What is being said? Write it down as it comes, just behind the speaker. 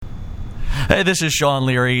Hey, this is Sean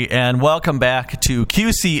Leary, and welcome back to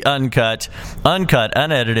QC Uncut,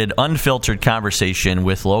 unedited, unfiltered conversation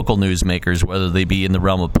with local newsmakers, whether they be in the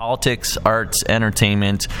realm of politics, arts,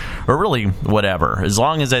 entertainment, or really whatever. As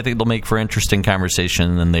long as I think they'll make for interesting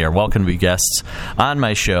conversation, then they are welcome to be guests on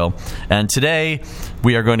my show. And today,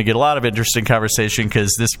 we are going to get a lot of interesting conversation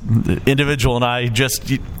because this individual and I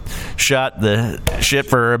just shot the shit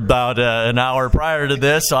for about an hour prior to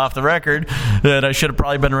this off the record, and I should have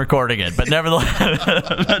probably been recording it. But nevertheless,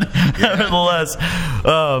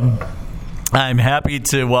 I'm happy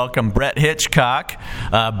to welcome Brett Hitchcock.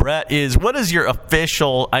 Brett what is your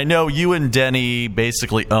official, I know you and Denny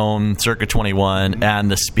basically own Circa 21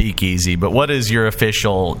 and the Speakeasy, but what is your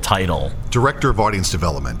official title? Director of Audience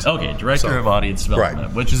Development. Okay, Director of Audience Development,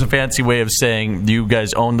 right. Which is a fancy way of saying you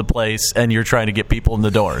guys own the place and you're trying to get people in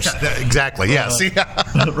the doors. Exactly, yes.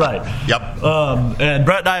 Right. Yep. And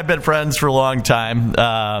Brett and I have been friends for a long time,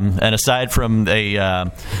 and aside from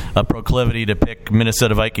a proclivity to pick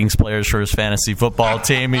Minnesota Vikings players for his fantasy football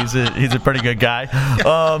team, he's a pretty good guy. It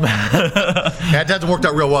hasn't worked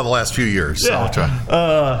out real well the last few years.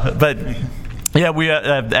 Yeah. But yeah, we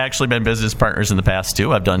have actually been business partners in the past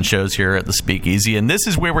too. I've done shows here at the Speakeasy, and this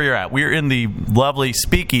is where we're at. We're in the lovely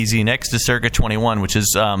Speakeasy next to Circa 21, which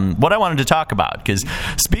is what I wanted to talk about, because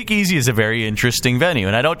Speakeasy is a very interesting venue,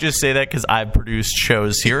 and I don't just say that because I've produced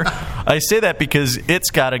shows here. I say that because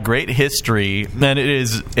it's got a great history, and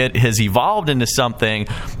it has evolved into something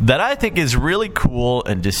that I think is really cool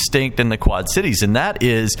and distinct in the Quad Cities, and that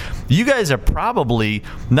is you guys are probably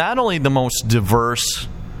not only the most diverse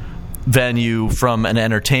venue from an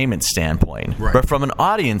entertainment standpoint, right, but from an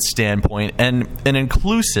audience standpoint and an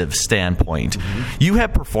inclusive standpoint. Mm-hmm. You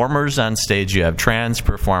have performers on stage, you have trans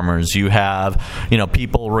performers, you have,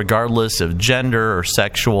 people regardless of gender or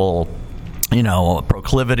sexual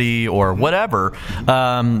proclivity or whatever. You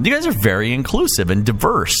guys are very inclusive and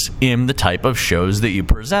diverse in the type of shows that you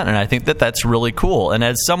present, and I think that that's really cool. And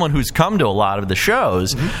as someone who's come to a lot of the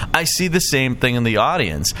shows, mm-hmm, I see the same thing in the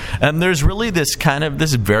audience, and there's really this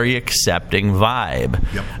very accepting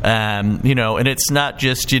vibe. Yep. And it's not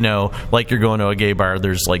just like you're going to a gay bar.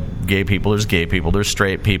 There's like gay people, there's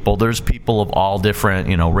straight people, there's people of all different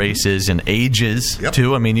races and ages. Yep.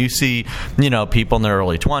 Too. I mean, you see people in their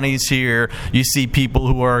early 20s here. You see people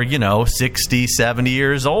who are, 60, 70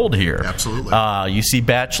 years old here. Absolutely. You see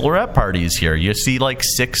bachelorette parties here. You see,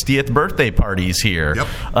 60th birthday parties here. Yep.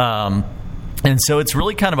 And so it's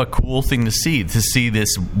really kind of a cool thing to see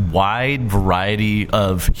this wide variety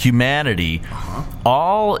of humanity, uh-huh,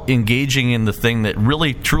 all engaging in the thing that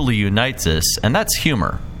really, truly unites us, and that's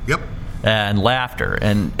humor. Yep. And laughter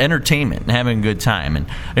and entertainment and having a good time. And,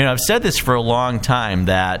 I've said this for a long time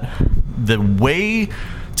that the way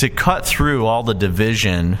to cut through all the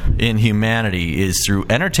division in humanity is through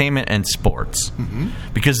entertainment and sports. Mm-hmm.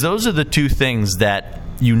 Because those are the two things that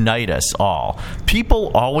unite us all. People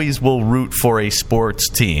always will root for a sports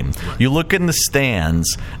team. Right. You look in the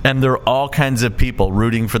stands, and there are all kinds of people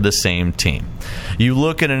rooting for the same team. You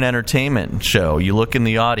look at an entertainment show, you look in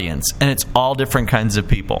the audience, and it's all different kinds of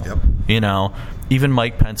people. Yep. Even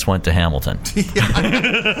Mike Pence went to Hamilton.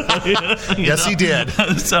 Yes, he did.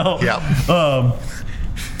 So, yep.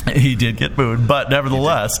 He did get booed, but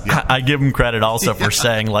nevertheless, yeah, I give him credit also for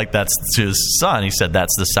saying, that's to his son. He said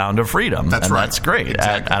that's the sound of freedom. That's right. That's great.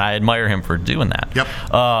 Exactly. And I admire him for doing that. Yep.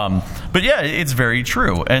 But yeah, it's very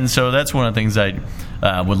true. And so that's one of the things I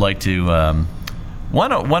would like to... Why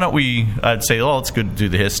don't we, I'd say, it's good to do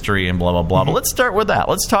the history and blah, blah, blah. Mm-hmm. But let's start with that.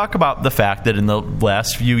 Let's talk about the fact that in the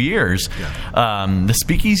last few years, the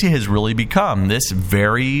Speakeasy has really become this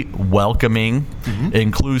very welcoming, mm-hmm,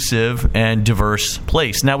 inclusive, and diverse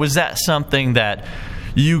place. Now, was that something that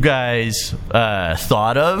you guys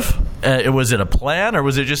thought of? Was it a plan, or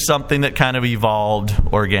was it just something that kind of evolved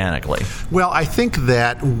organically? Well, I think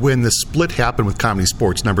that when the split happened with Comedy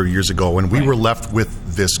Sports a number of years ago, when we were left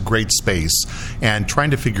with this great space and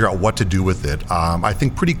trying to figure out what to do with it, I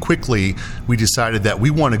think pretty quickly we decided that we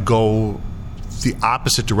want to go the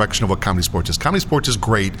opposite direction of what Comedy Sports is. Comedy Sports is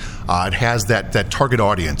great. It has that target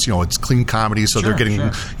audience. It's clean comedy, so they're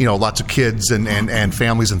getting lots of kids and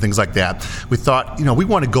families and things like that. We thought, we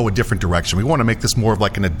want to go a different direction. We want to make this more of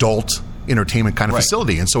like an adult entertainment kind of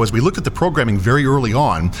facility. And so as we looked at the programming very early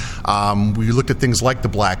on, we looked at things like the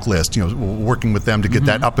Blacklist, working with them to get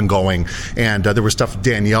that up and going. And there was stuff,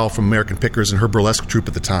 Danielle from American Pickers and her burlesque troupe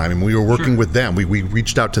at the time, and we were working with them. We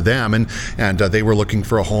reached out to them, and they were looking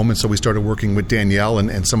for a home, and so we started working with Danielle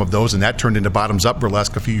and some of those, and that turned into Bottoms Up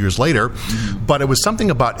Burlesque a few years later. Mm-hmm. But it was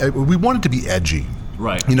something about, we wanted to be edgy.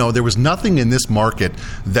 Right. There was nothing in this market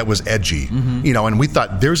that was edgy. And we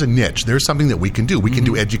thought there's a niche. There's something that we can do. We can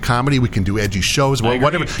do edgy comedy. We can do edgy shows.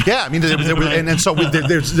 Whatever. Yeah, I mean, so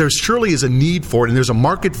there surely is a need for it, and there's a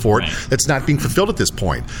market for it that's not being fulfilled at this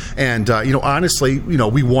point. And honestly,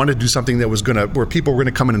 we wanted to do something that was where people were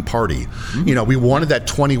going to come in and party. We wanted that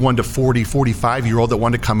 21 to 40, 45-year-old that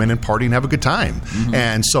wanted to come in and party and have a good time.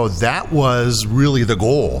 And so that was really the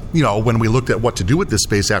goal, when we looked at what to do with this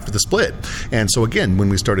space after the split. And so again, when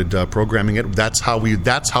we started programming it, that's how we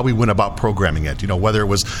went about programming it. Whether it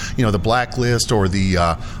was the Blacklist or the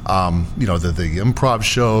the improv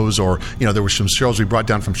shows, or there were some shows we brought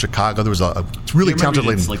down from Chicago. There was a really talented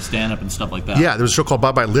lady, like stand up and stuff like that. Yeah, there was a show called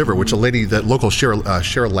Bye Bye Liver, which a lady, that local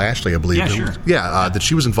Cheryl Lashley, I believe. Yeah, sure. That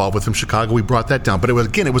she was involved with from Chicago. We brought that down, but it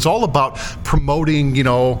was all about promoting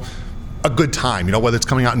a good time, whether it's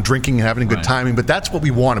coming out and drinking and having a good time. But that's what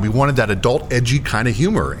we wanted. We wanted that adult, edgy kind of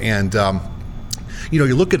humor. And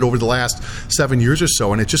you look at over the last 7 years or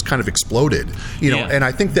so, and it just kind of exploded. And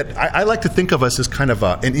I think that I like to think of us as kind of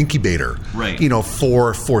an incubator,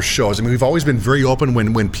 for shows. I mean, we've always been very open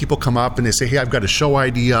when people come up and they say, hey, I've got a show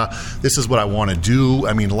idea. This is what I want to do.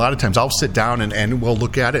 I mean, a lot of times I'll sit down and we'll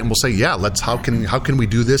look at it and we'll say, yeah, how can we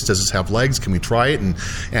do this? Does this have legs? Can we try it?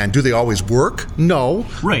 And do they always work? No.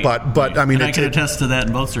 Right. But I mean, and I can attest to that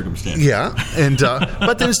in both circumstances. Yeah. And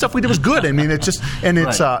but the stuff we did was good. I mean, it's just, and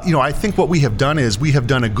it's I think what we have done is we have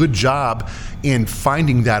done a good job in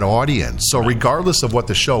finding that audience. So regardless of what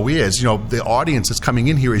the show is, the audience that's coming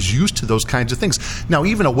in here is used to those kinds of things. Now,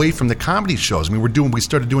 even away from the comedy shows, I mean, we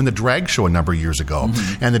started doing the drag show a number of years ago,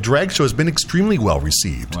 and the drag show has been extremely well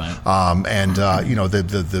received. Right.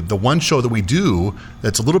 The one show that we do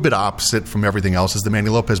that's a little bit opposite from everything else is the Manny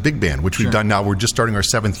Lopez Big Band, which we've done now. We're just starting our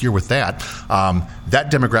 7th year with that.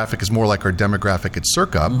 That demographic is more like our demographic at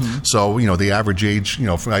Circa. So, the average age,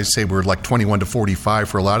 I say we're like 21 to 45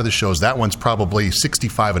 for a lot of the shows. That one's probably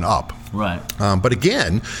 65 and up. Right. But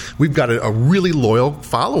again, we've got a really loyal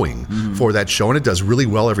following for that show, and it does really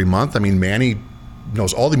well every month. I mean, Manny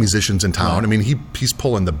knows all the musicians in town. Right. I mean, he's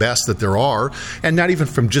pulling the best that there are, and not even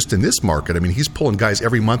from just in this market. I mean, he's pulling guys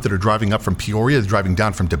every month that are driving up from Peoria, driving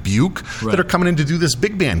down from Dubuque, that are coming in to do this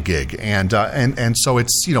big band gig, and so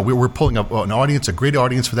it's we're pulling up an audience, a great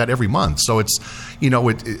audience for that every month. So it's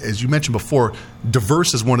as you mentioned before,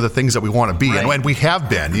 diverse is one of the things that we want to be, and we have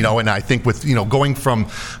been. And I think with going from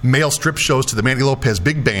male strip shows to the Manny Lopez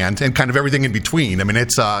Big Band and kind of everything in between. I mean,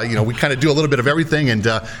 it's we kind of do a little bit of everything, and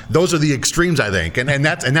those are the extremes, I think. And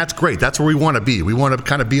that's great. That's where we want to be. We want to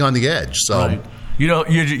kind of be on the edge. So. Right.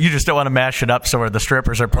 You just don't want to mash it up so where the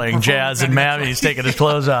strippers are playing jazz and Manny's taking his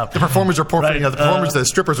clothes off. The performers are the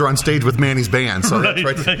strippers are on stage with Manny's band. So that's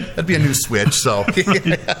right. That'd be a new switch. So.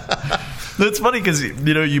 That's funny because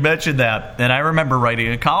you mentioned that, and I remember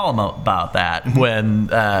writing a column about that when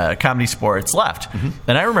Comedy Sports left.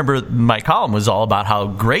 And I remember my column was all about how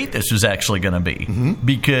great this was actually going to be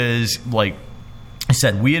because, like I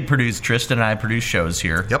said, we had produced, Tristan and I produced shows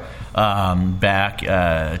here. Yep. Back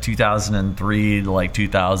 2003 to like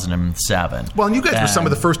 2007. Well, and you guys were some of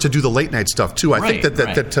the first to do the late night stuff too. I think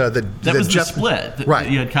that was Jeff, the split. Right.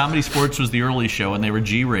 You had Comedy Sports was the early show, and they were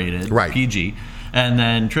G-rated, PG. And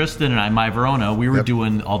then Tristan and I, My Verona, we were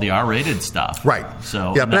doing all the R-rated stuff. Right.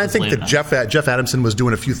 So yeah, but I think that Jeff Adamson was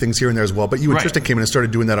doing a few things here and there as well. But you and Tristan came in and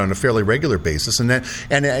started doing that on a fairly regular basis, and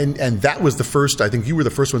that was the first. I think you were the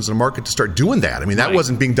first ones in the market to start doing that. I mean, that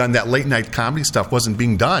wasn't being done. That late night comedy stuff wasn't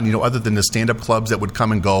being done. Other than the stand up clubs that would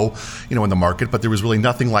come and go, in the market. But there was really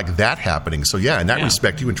nothing like that happening. So in that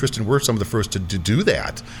respect, you and Tristan were some of the first to do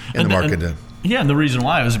that in the market. And the reason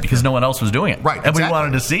why was because no one else was doing it. Right, and we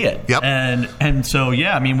wanted to see it. Yep. And so,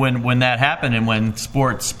 I mean, when that happened and when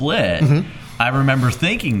sports split, I remember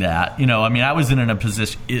thinking that, I was in a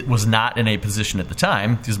position, it was not in a position at the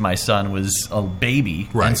time because my son was a baby.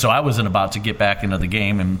 Right. And so I wasn't about to get back into the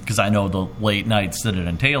game and because I know the late nights that it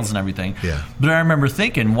entails and everything. Yeah. But I remember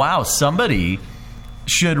thinking, wow, somebody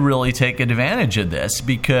should really take advantage of this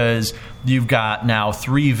because you've got now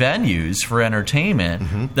 3 venues for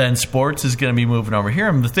entertainment. Then sports is going to be moving over here.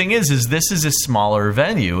 And the thing is this is a smaller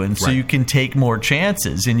venue, and so you can take more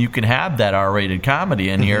chances and you can have that R-rated comedy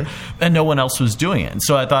in here, and no one else was doing it. And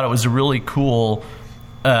so I thought it was a really cool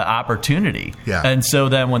opportunity. Yeah. And so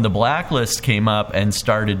then when the Blacklist came up and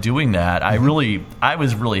started doing that, I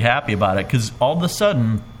was really happy about it because all of a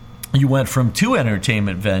sudden you went from 2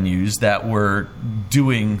 entertainment venues that were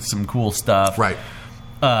doing some cool stuff,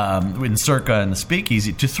 in Circa and the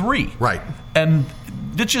Speakeasy, to 3, and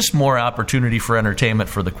it's just more opportunity for entertainment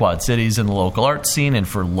for the Quad Cities and the local art scene and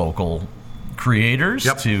for local creators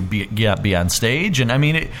to be on stage. And I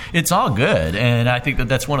mean, it's all good. And I think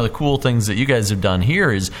that's one of the cool things that you guys have done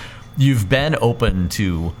here is you've been open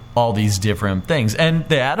to all these different things. And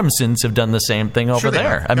the Adamsons have done the same thing over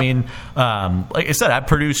there. I mean, like I said, I've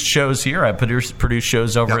produced shows here. I produced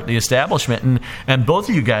shows over at the establishment. And both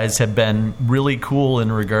of you guys have been really cool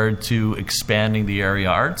in regard to expanding the area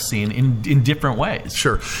art scene in different ways.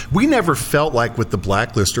 Sure. We never felt like with the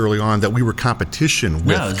Blacklist early on that we were competition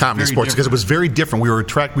with comedy sports because it was very different.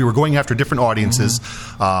 We were going after different audiences.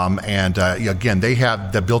 Again, they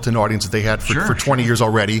have the built-in audience that they had for 20 years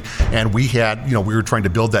already. And we had, we were trying to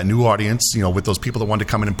build that new audience, with those people that wanted to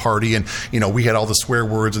come in and party. And, we had all the swear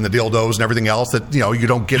words and the dildos and everything else that, you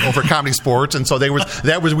don't get over comedy sports. And so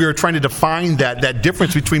we were trying to define that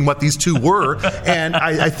difference between what these two were. And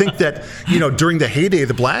I think that, during the heyday of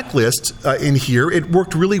the Blacklist in here, it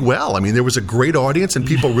worked really well. I mean, there was a great audience and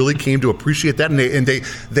people really came to appreciate that. And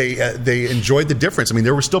they enjoyed the difference. I mean,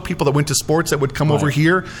 there were still people that went to sports that would come over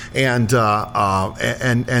here and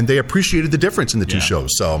they appreciated the difference in the two shows.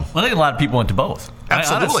 So I think a lot of people went to both.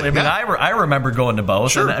 Absolutely. I remember going to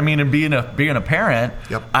both. Sure. And being a parent,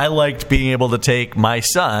 I liked being able to take my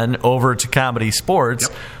son over to comedy sports.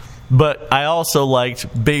 But I also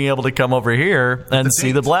liked being able to come over here and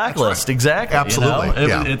see the Blacklist. Right. Exactly.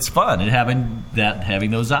 Absolutely. It's fun and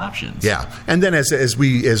having those options. Yeah. And then as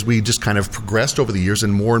we just kind of progressed over the years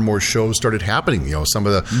and more shows started happening, some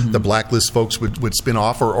of the Blacklist folks would spin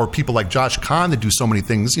off or people like Josh Kahn that do so many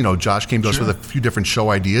things. Josh came to us with a few different show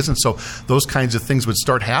ideas. And so those kinds of things would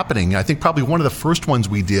start happening. I think probably one of the first ones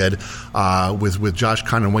we did with Josh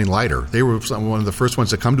Kahn and Wayne Leiter. They were one of the first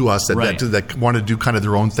ones to come to us that wanted to do kind of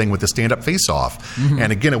their own thing with the stand-up face-off.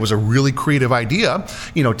 And again, it was a really creative idea,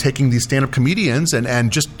 taking these stand-up comedians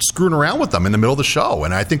and just screwing around with them in the middle of the show.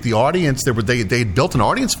 And I think the audience, they built an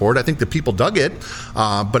audience for it. I think the people dug it,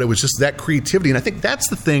 but it was just that creativity. And I think that's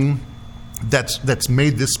the thing that's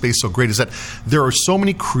made this space so great is that there are so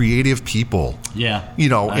many creative people,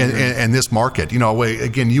 in this market.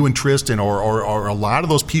 Again, you and Tristan or a lot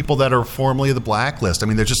of those people that are formerly of the Blacklist. I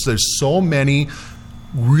mean, there's so many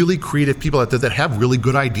really creative people out there that have really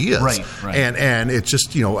good ideas. Right. And it's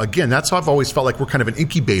just, again, that's how I've always felt like we're kind of an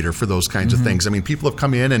incubator for those kinds of things. I mean, people have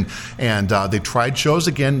come in and they've tried shows.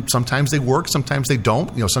 Again, sometimes they work, sometimes they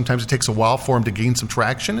don't. Sometimes it takes a while for them to gain some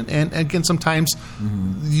traction. And again, sometimes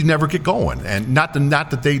you never get going. And not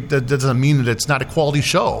that doesn't mean that it's not a quality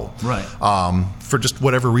show. Right. For just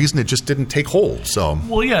whatever reason, it just didn't take hold. So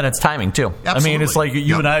and it's timing too. Absolutely. I mean, it's like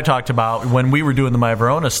you and I talked about when we were doing the My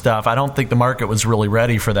Verona stuff. I don't think the market was really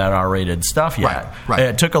ready for that R-rated stuff yet. Right.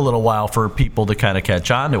 It took a little while for people to kind of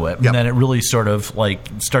catch on to it, and then it really sort of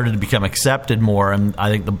started to become accepted more. And I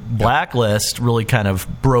think the Blacklist really kind of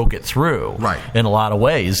broke it through, in a lot of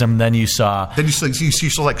ways. And then you saw you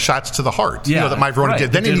saw like shots to the heart, that My Verona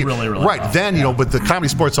did. Then really right. Then with the comedy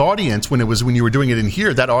sports audience, when you were doing it in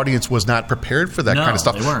here, that audience was not prepared for that kind of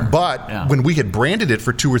stuff. They weren't. But when we had branded it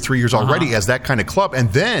for 2 or 3 years already as that kind of club,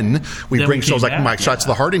 and then we bring shows like My Shots to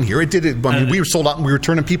the Heart in here, it did it. I mean, we were sold out and we were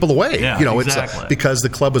turning people away. Exactly. It's because the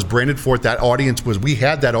club was branded for it. That audience we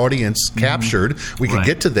had that audience captured. We could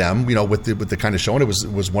get to them, with the kind of show, and it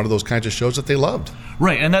was one of those kinds of shows that they loved.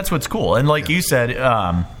 Right, and that's what's cool. And like you said,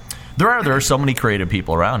 there are so many creative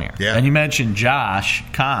people around here. Yeah. And you mentioned Josh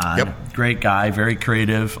Kahn, great guy, very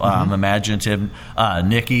creative, imaginative.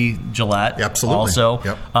 Nikki Gillette, absolutely, also,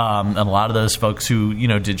 and a lot of those folks who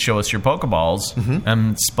did show us your Pokeballs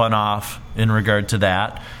and spun off in regard to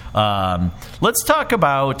that. Let's talk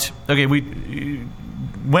about we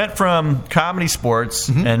went from comedy sports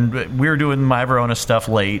and we were doing My Verona stuff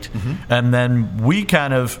late, and then we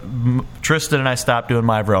kind of Tristan and I stopped doing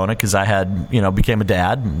My Verona because I had became a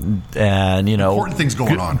dad and important things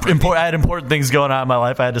going on. I had important things going on in my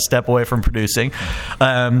life. I had to step away from producing.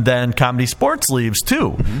 Then comedy sports leaves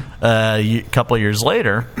too. A couple of years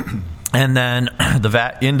later. And then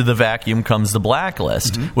into the vacuum comes the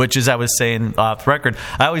Blacklist, which, as I was saying off the record,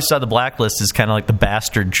 I always saw the Blacklist as kind of like the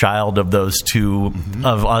bastard child of those two,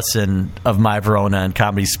 of us and of My Verona and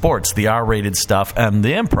comedy sports, the R-rated stuff and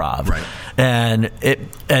the improv. Right. And it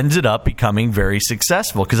ended up becoming very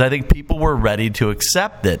successful because I think people were ready to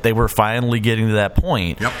accept it. They were finally getting to that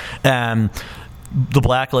point. Yep. And the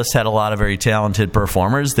Blacklist had a lot of very talented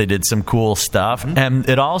performers. They did some cool stuff. And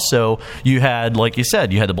it also, you had, like you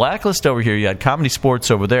said, you had the Blacklist over here, you had comedy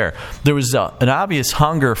sports over there. There was an obvious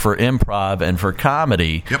hunger for improv and for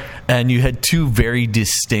comedy. Yep. And you had two very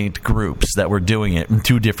distinct groups that were doing it in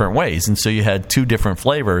two different ways. And so you had two different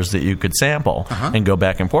flavors that you could sample and go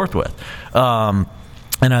back and forth with.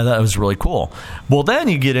 And I thought it was really cool. Well, then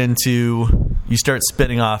you start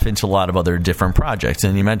spinning off into a lot of other different projects.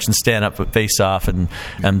 And you mentioned Stand Up, Face Off, and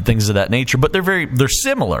things of that nature. But they're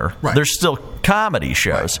similar. Right. They're still comedy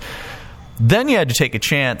shows. Right. Then you had to take a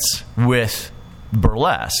chance with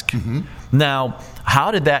burlesque. Mm-hmm. Now,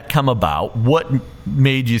 how did that come about? What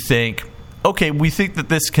made you think, okay, we think that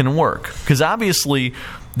this can work? Because obviously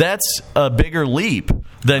that's a bigger leap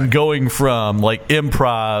than going from like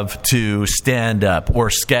improv to stand-up or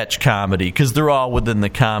sketch comedy, because they're all within the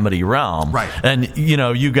comedy realm. Right. And,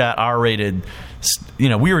 you got R-rated,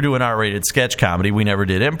 we were doing R-rated sketch comedy. We never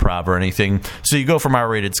did improv or anything. So you go from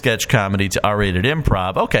R-rated sketch comedy to R-rated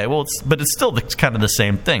improv. Okay, well, it's still kind of the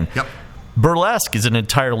same thing. Yep. Burlesque is an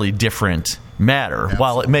entirely different matter. Absolutely.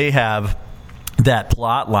 While it may have that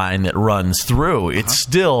plot line that runs through, it's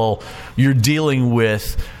still, you're dealing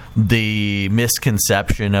with the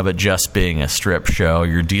misconception of it just being a strip show.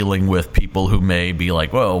 You're dealing with people who may be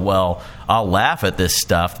like, whoa, well, I'll laugh at this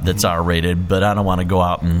stuff that's R-rated, but I don't want to go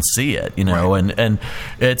out and see it, right. and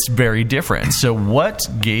it's very different. So what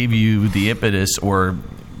gave you the impetus or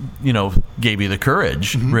gave you the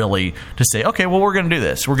courage, really, to say, okay, well, we're going to do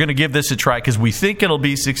this. We're going to give this a try because we think it'll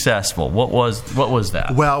be successful. What was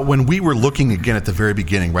that? Well, when we were looking again at the very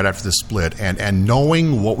beginning, right after the split, and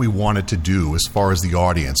knowing what we wanted to do as far as the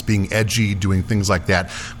audience, being edgy, doing things like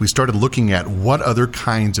that, we started looking at what other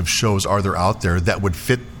kinds of shows are there out there that would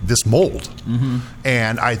fit this mold. Mm-hmm.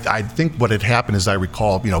 And I think what had happened, as I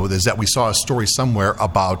recall, is that we saw a story somewhere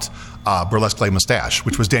about Burlesque Les Mustache,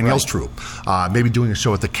 which was Danielle's troupe, maybe doing a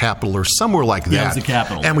show at the Capitol or somewhere like that. Yeah, it was the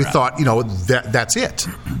Capitol. And we thought, that's it.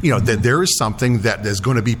 That there is something that is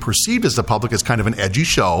going to be perceived as the public as kind of an edgy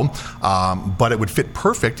show, but it would fit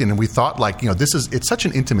perfect. And we thought, it's such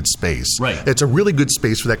an intimate space. Right. It's a really good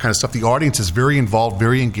space for that kind of stuff. The audience is very involved,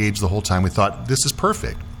 very engaged the whole time. We thought, this is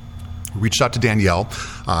perfect. We reached out to Danielle.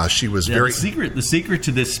 She was very... The secret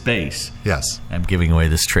to this space... Yes. I'm giving away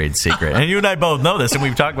this trade secret. And you and I both know this, and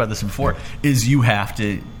we've talked about this before, is you have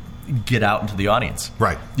to get out into the audience.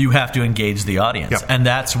 Right. You have to engage the audience. Yep. And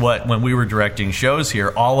that's what, when we were directing shows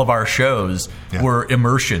here, all of our shows were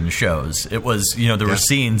immersion shows. It was, there were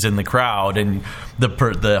scenes in the crowd, and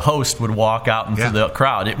the host would walk out into the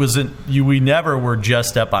crowd. It wasn't, we never were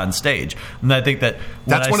just up on stage. And I think that's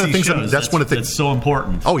one of the things that's so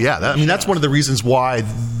important. Oh, yeah. That's one of the reasons why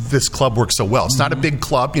this club works so well. It's not a big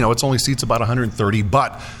club. It's only seats about 130,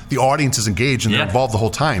 but the audience is engaged and they're involved the whole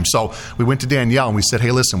time. So we went to Danielle and we said,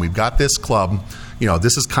 hey, listen, we've got this club.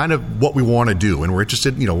 This is kind of what we want to do, and we're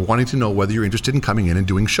interested, wanting to know whether you're interested in coming in and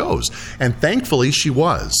doing shows. And thankfully, she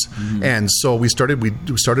was. Mm-hmm. And so we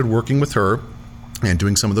started working with her and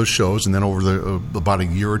doing some of those shows. And then over about a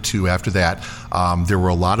year or two after that, there were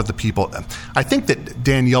a lot of the people. I think that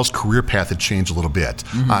Danielle's career path had changed a little bit.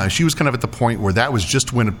 Mm-hmm. She was kind of at the point where that was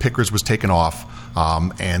just when Pickers was taken off.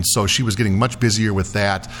 And so she was getting much busier with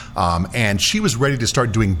that. And she was ready to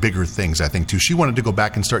start doing bigger things, I think, too. She wanted to go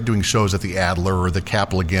back and start doing shows at the Adler or the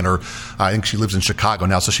Capitol again, or I think she lives in Chicago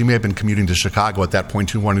now. So she may have been commuting to Chicago at that point,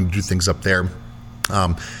 too, wanting to do things up there.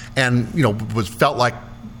 Felt like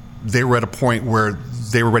they were at a point where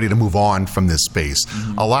they were ready to move on from this space.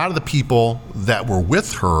 Mm-hmm. A lot of the people that were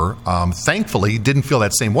with her, thankfully, didn't feel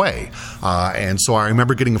that same way. And so I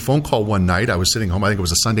remember getting a phone call one night. I was sitting home, I think it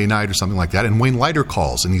was a Sunday night or something like that, and Wayne Leiter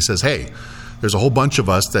calls, and he says, hey, there's a whole bunch of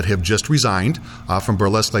us that have just resigned from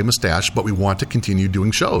Burlesque Les Mustache, but we want to continue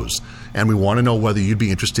doing shows. And we want to know whether you'd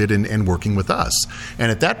be interested in working with us.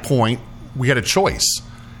 And at that point, we had a choice.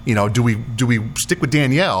 Do we stick with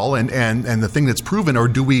Danielle and the thing that's proven, or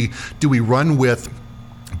do we run with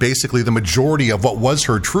basically the majority of what was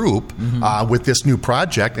her troupe with this new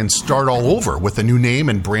project and start all over with a new name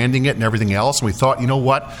and branding it and everything else? And we thought,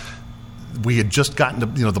 what? We had just gotten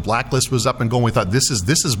to, the blacklist was up and going. We thought this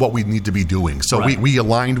is what we need to be doing. So we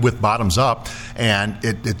aligned with Bottoms Up, and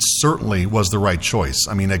it certainly was the right choice.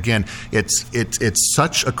 I mean, again, it's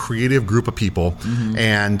such a creative group of people,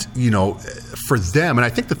 and for them, and I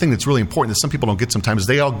think the thing that's really important that some people don't get sometimes is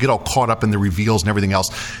they all get all caught up in the reveals and everything else.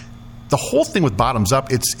 The whole thing with Bottoms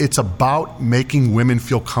Up, it's about making women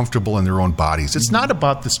feel comfortable in their own bodies. It's not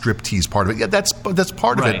about the striptease part of it. Yeah, that's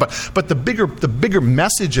part of it. But the bigger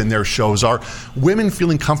message in their shows are women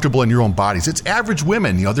feeling comfortable in your own bodies. It's average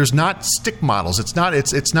women. There's not stick models. It's not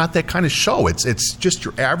that kind of show. It's just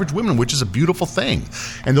your average women, which is a beautiful thing.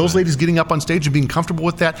 And those ladies getting up on stage and being comfortable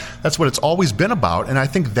with that, that's what it's always been about. And I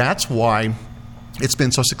think that's why it's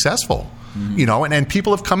been so successful. you know, and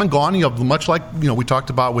people have come and gone, you know, much like, you know, we talked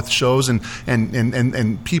about with shows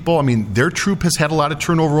and people. I mean, their troupe has had a lot of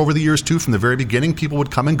turnover over the years too. From the very beginning, people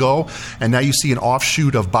would come and go, and now you see an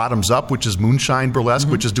offshoot of Bottoms Up, which is Moonshine Burlesque,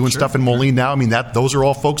 which is doing stuff in Moline now. I mean, those are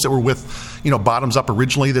all folks that were with, you know, Bottoms Up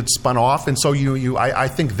originally that spun off, and so I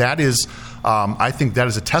think that is. I think that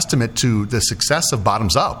is a testament to the success of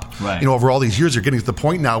Bottoms Up. Right. You know, over all these years, you're getting to the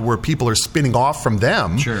point now where people are spinning off from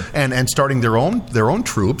them and starting their own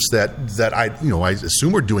troops that I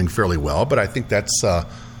assume are doing fairly well. But I think that's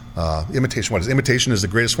imitation. What is imitation is the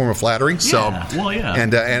greatest form of flattery. So,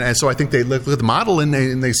 and so I think they look at the model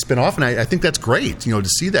and they spin off, and I think that's great. You know, to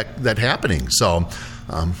see that happening. So.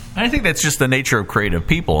 I think that's just the nature of creative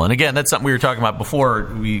people. And again, that's something we were talking about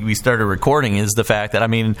before we started recording, is the fact that,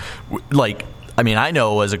 I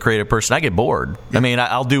know as a creative person, I get bored. I mean,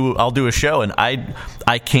 I'll do a show, and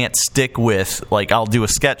I can't stick with, like, I'll do a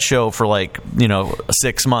sketch show for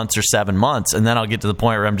 6 months or 7 months, and then I'll get to the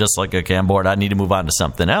point where I'm just like, okay, I'm bored. I need to move on to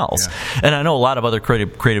something else. Yeah. And I know a lot of other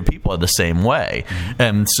creative people are the same way. Mm-hmm.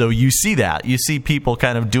 And so you see people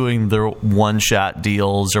kind of doing their one-shot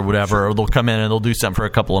deals or whatever, or they'll come in and they'll do something for a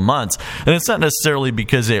couple of months. And it's not necessarily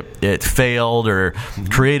because it failed or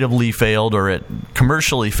creatively failed or it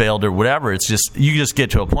commercially failed or whatever. It's just, you just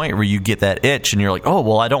get to a point where you get that itch and you're like, oh,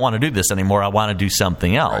 well, I don't want to do this anymore. I want to do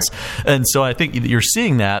something else. Right. And so I think you're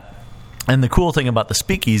seeing that. And the cool thing about the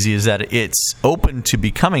Speakeasy is that it's open to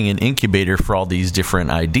becoming an incubator for all these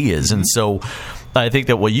different ideas. Mm-hmm. And so I think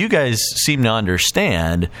that what you guys seem to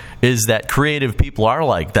understand is that creative people are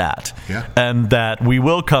like that. Yeah. And that we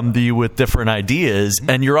will come to you with different ideas,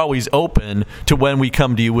 and you're always open to when we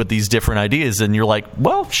come to you with these different ideas, and you're like,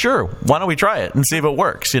 well, sure, why don't we try it and see if it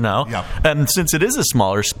works, you know? Yeah. And since it is a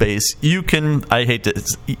smaller space,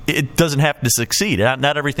 it doesn't have to succeed.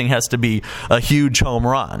 Not everything has to be a huge home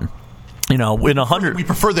run. You know, in 100, we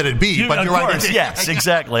prefer that it be, but you're right. Yes,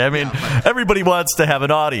 exactly. I mean, everybody wants to have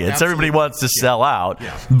an audience. Absolutely. Everybody wants to sell out.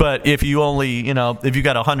 Yeah. But if you only, if you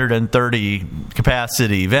got 130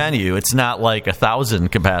 capacity venue, it's not like 1,000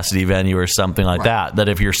 capacity venue or something like that. That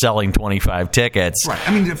if you're selling 25 tickets, right?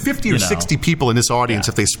 I mean, 50 or 60 people in this audience,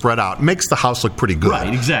 if they spread out, makes the house look pretty good.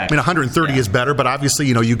 Right, exactly. I mean, 130 is better, but obviously,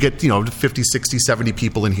 you get 50, 60, 70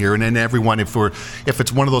 people in here, and then everyone, if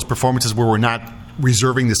it's one of those performances where we're not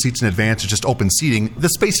reserving the seats in advance, it's just open seating, the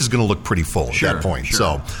space is going to look pretty full at that point.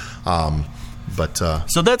 Sure.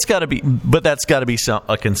 So that's got to be,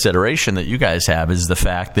 a consideration that you guys have, is the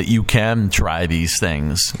fact that you can try these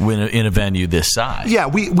things in a venue this size. Yeah,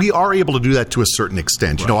 we are able to do that to a certain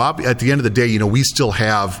extent. Right. At the end of the day, we still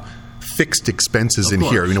have fixed expenses in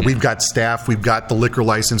here. We've got staff, we've got the liquor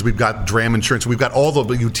license, we've got DRAM insurance, we've got all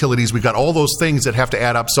the utilities, we've got all those things that have to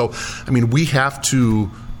add up. So, I mean, we have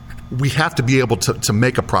to be able to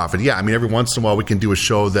make a profit. Yeah, I mean, every once in a while we can do a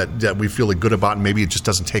show that we feel good about, and maybe it just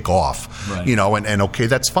doesn't take off. Right. And okay,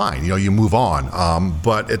 that's fine. You move on.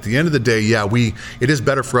 But at the end of the day, it is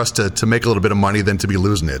better for us to make a little bit of money than to be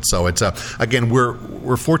losing it. So it's again, we're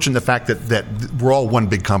fortunate in the fact that we're all one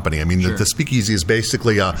big company. I mean, the Speakeasy is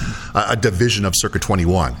basically a division of Circuit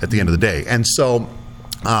 21 at the end of the day, and so.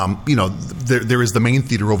 There is the main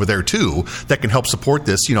theater over there too that can help support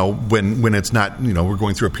this. When it's not, we're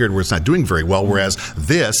going through a period where it's not doing very well. Whereas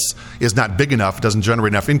this is not big enough, doesn't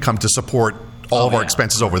generate enough income to support all of our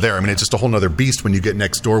expenses over there. I mean, it's just a whole other beast when you get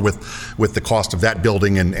next door with the cost of that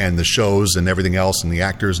building and the shows and everything else and the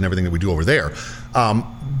actors and everything that we do over there.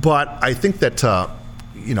 But I think that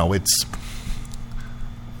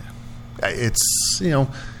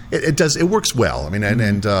it works well. I mean,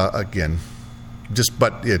 and again.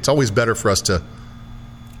 But it's always better for us to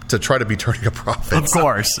try to be turning a profit. Of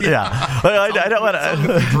course, yeah. I don't want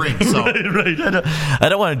to drink. So. Right. I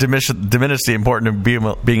don't want to diminish the importance of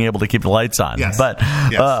being able to keep the lights on. Yes. But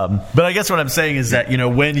I guess what I'm saying is that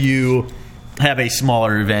when you have a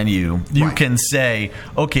smaller venue, you can say,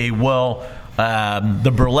 okay, well.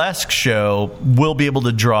 The burlesque show will be able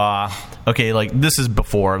to draw. Okay, like this is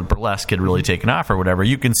before burlesque had really taken off or whatever.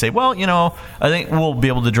 You can say, well, I think we'll be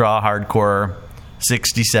able to draw hardcore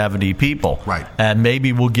 60, 70 people. Right. And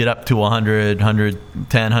maybe we'll get up to 100,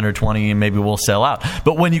 110, 120, and maybe we'll sell out.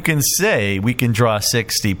 But when you can say we can draw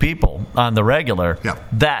 60 people on the regular,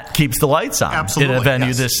 that keeps the lights on. Absolutely, in a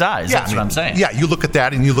venue this size. Yeah, That's what I'm saying. Yeah, you look at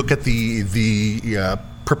that and you look at the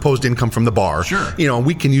proposed income from the bar. Sure.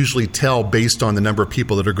 We can usually tell based on the number of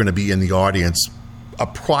people that are going to be in the audience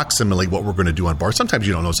approximately what we're going to do on bars. Sometimes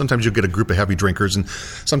you don't know. Sometimes you'll get a group of heavy drinkers, and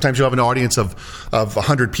sometimes you'll have an audience of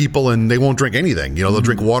 100 people, and they won't drink anything. They'll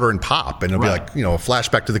drink water and pop, and it'll be like a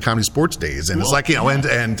flashback to the Comedy Sports days, and it's like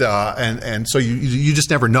and so you just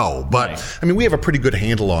never know. But I mean, we have a pretty good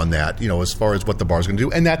handle on that, as far as what the bar's going to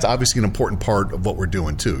do, and that's obviously an important part of what we're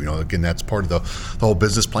doing too. Again, that's part of the whole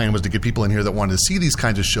business plan, was to get people in here that wanted to see these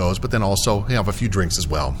kinds of shows, but then also have a few drinks as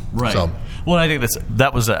well. Right. So, well, I think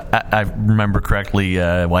that was I remember correctly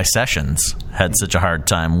why Sessions had such a hard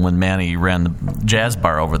time when Manny ran the jazz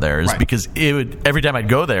bar over there, is because every time I'd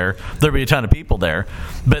go there, there'd be a ton of people there,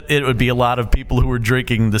 but it would be a lot of people who were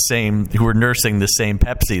who were nursing the same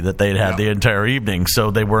Pepsi that they'd had the entire evening,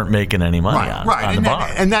 so they weren't making any money on the bar.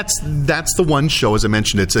 And that's the one show, as I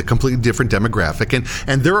mentioned, it's a completely different demographic,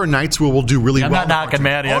 and there are nights where we'll do really well. I'm not knocking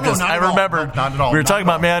Manny. I remember not at all. We were talking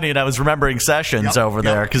about Manny, and I was remembering Sessions over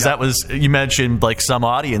there, because that was, you mentioned like some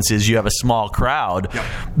audiences, you have a small crowd,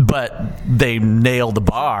 but they nail the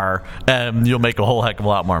bar, and you'll make a whole heck of a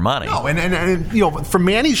lot more money. No, and for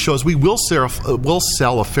Manny's shows, we will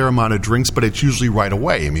sell a fair amount of drinks, but it's usually right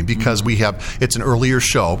away. I mean, because it's an earlier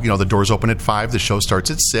show. The doors open at 5, the show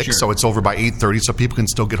starts at 6, so it's over by 8:30, so people can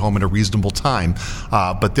still get home at a reasonable time.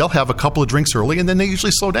 But they'll have a couple of drinks early, and then they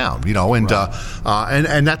usually slow down.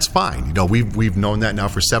 And that's fine. We've known that now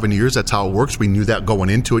for 7 years. That's how it works. We knew that going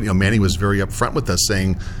into it. Manny was very upfront with us,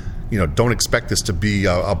 saying, don't expect this to be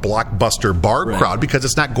a blockbuster bar crowd, because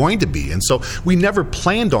it's not going to be. And so we never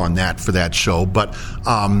planned on that for that show. But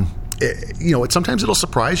sometimes it'll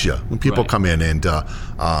surprise you when people come in and.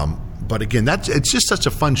 But again, it's just such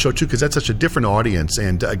a fun show too, because that's such a different audience.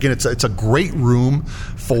 And again, it's a great room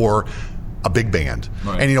for a big band.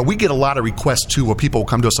 And we get a lot of requests too, where people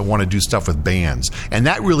come to us and want to do stuff with bands, and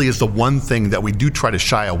that really is the one thing that we do try to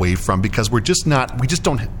shy away from, because we're not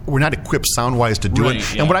equipped sound wise to do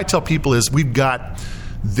it. And what I tell people is, we've got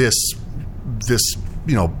this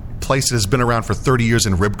place that has been around for 30 years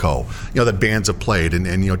in Ribco, that bands have played,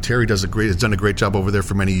 and Terry has done a great job over there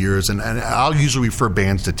for many years, and I'll usually refer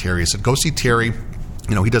bands to Terry. I said, go see Terry.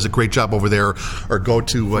 He does a great job over there, or go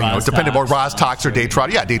to, depending on Roz Talks or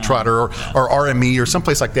Daytrotter, Daytrotter or RME or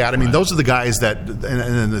someplace like that. I mean, those are the guys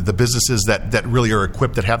and the businesses that really are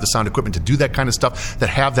equipped, that have the sound equipment to do that kind of stuff, that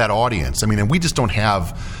have that audience. I mean, and we just don't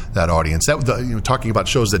have that audience. Talking about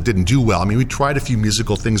shows that didn't do well, I mean, we tried a few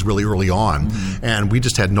musical things really early on, and we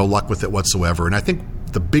just had no luck with it whatsoever. And I think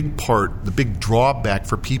the big drawback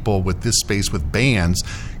for people with this space with bands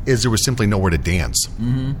is there was simply nowhere to dance.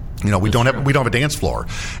 We don't have a dance floor,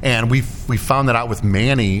 and we found that out with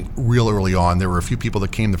Manny real early on. There were a few people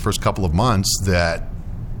that came the first couple of months that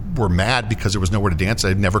were mad because there was nowhere to dance.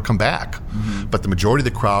 They'd never come back. But the majority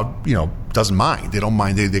of the crowd, doesn't mind. They don't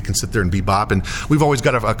mind. They can sit there and bebop. And we've always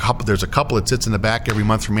got a couple. There's a couple that sits in the back every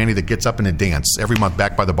month for Manny that gets up and a dance every month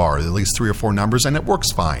back by the bar. At least 3 or 4 numbers, and it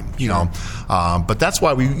works fine. But that's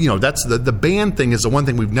why that's the band thing is the one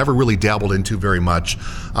thing we've never really dabbled into very much.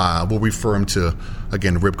 We'll refer them to,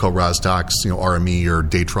 again, Ribco, Rozdox, RME or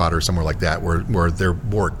Daytrot or somewhere like that, where they're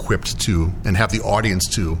more equipped to and have the audience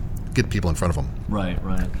to get people in front of them. Right.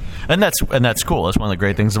 And that's cool. That's one of the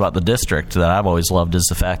great things about the district that I've always loved, is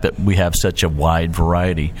the fact that we have such a wide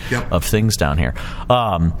variety of things down here.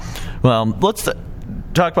 Well, let's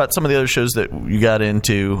talk about some of the other shows that you got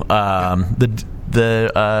into.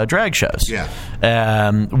 The drag shows.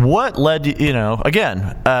 What led you,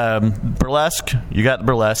 again, burlesque, you got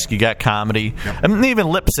burlesque, you got comedy. I mean, even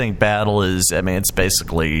Lip Sync Battle it's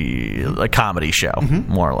basically a comedy show,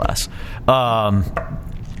 more or less.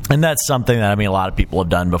 And that's something that, a lot of people have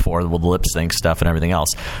done before with the lip sync stuff and everything else.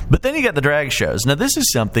 But then you get the drag shows. Now, this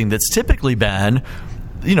is something that's typically been,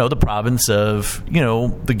 the province of,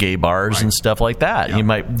 the gay bars and stuff like that. You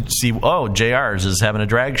might see, JR's is having a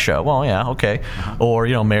drag show. Well, yeah, okay. Or,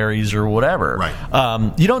 Mary's or whatever.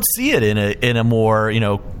 You don't see it in a more,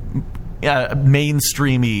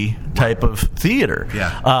 mainstreamy type of theater.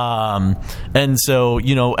 And so,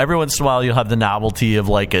 every once in a while you'll have the novelty of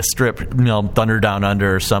like a strip, Thunder Down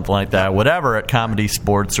Under or something like that, whatever, at Comedy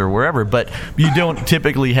Sports or wherever, but you don't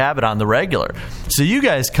typically have it on the regular. So you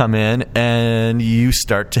guys come in and you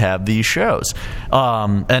start to have these shows.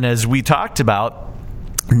 And as we talked about,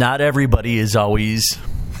 not everybody is always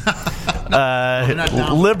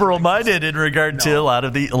liberal-minded in regard to a lot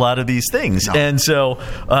of these things. And so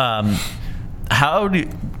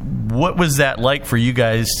what was that like for you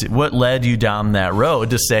guys? What led you down that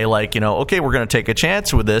road to say, okay, we're going to take a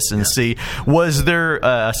chance with this and see? Was there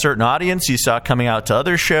a certain audience you saw coming out to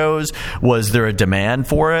other shows? Was there a demand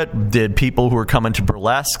for it? Did people who were coming to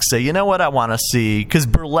burlesque say, you know what, I want to see? Because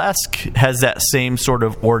burlesque has that same sort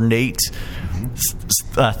of ornate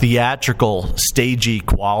theatrical, stagey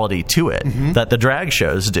quality to it that the drag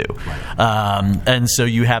shows do. And so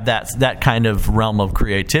you have that kind of realm of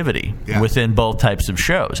creativity within both types of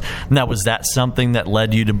shows. Now, was that something that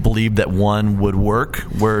led you to believe that one would work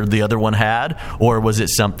where the other one had, or was it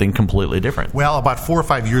something completely different? Well, about 4 or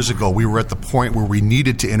 5 years ago, we were at the point where we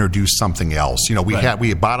needed to introduce something else. You know, we had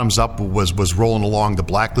Bottoms Up was rolling along, The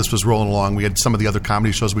Blacklist was rolling along. We had some of the other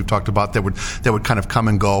comedy shows we've talked about that would kind of come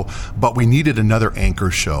and go, but we needed another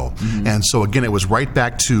anchor show. And so again, it was right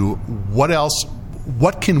back to what else,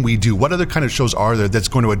 what can we do? What other kind of shows are there that's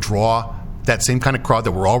going to draw that same kind of crowd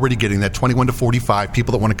that we're already getting, that 21 to 45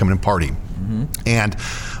 people that want to come in and party? And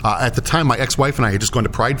at the time, my ex-wife and I had just gone to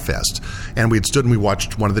Pride Fest, and we had stood and we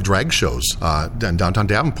watched one of the drag shows in downtown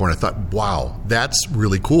Davenport. And I thought, wow, that's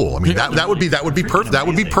really cool. I mean, that would be perfect. That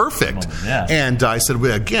would be perfect. And I said,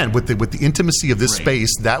 well, again, with the intimacy of this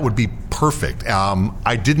space, that would be perfect.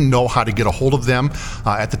 I didn't know how to get a hold of them.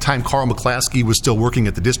 At the time, Carl McClaskey was still working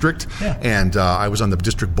at the district, and I was on the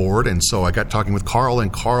district board. And so I got talking with Carl,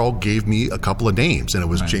 and Carl gave me a couple of names, and it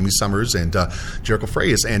was Jamie Summers and Jericho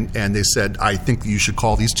Freyes, and they said, I think that you should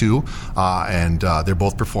call these two, and they're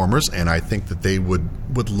both performers, and I think that they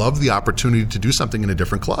would love the opportunity to do something in a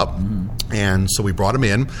different club. And so we brought them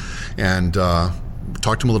in and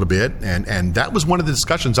talked to them a little bit, and that was one of the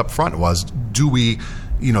discussions up front was, do we,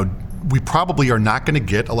 we probably are not going to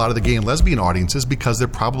get a lot of the gay and lesbian audiences because they're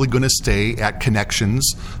probably going to stay at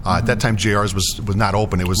Connections. At that time, JR's was not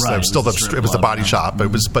open. It was still the Body Shop.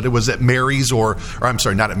 But it was at Mary's or I'm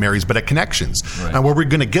sorry, not at Mary's, but at Connections, and where we're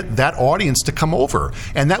going to get that audience to come over.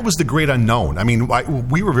 And that was the great unknown. I mean,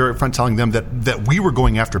 we were very upfront telling them that we were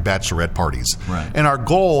going after bachelorette parties, and our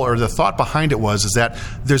goal or the thought behind it is that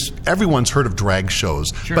everyone's heard of drag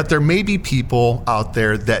shows, but there may be people out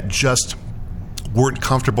there that just weren't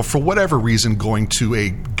comfortable for whatever reason going to a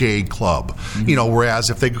gay club, whereas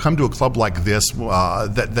if they come to a club like this,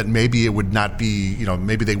 that maybe it would not be,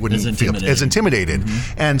 maybe they wouldn't feel as intimidated.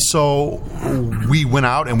 And so we went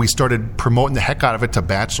out and we started promoting the heck out of it to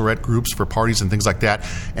bachelorette groups for parties and things like that,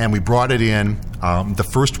 and we brought it in. The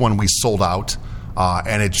first one we sold out.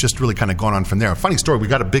 And it's just really kind of gone on from there. A funny story, we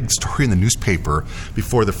got a big story in the newspaper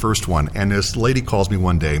before the first one, and this lady calls me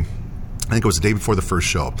one day, I think it was the day before the first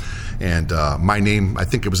show, and my name, I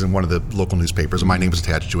think it was in one of the local newspapers, and my name was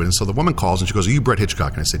attached to it. And so the woman calls and she goes, "Are you Brett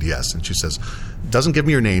Hitchcock?" And I said, "Yes." And she says, doesn't give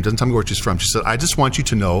me her name, doesn't tell me where she's from. She said, "I just want you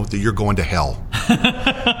to know that you're going to hell."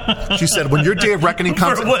 She said, "When your day of reckoning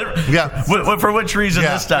comes..." For which reason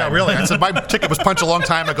this time? Yeah, really. I said, "My ticket was punched a long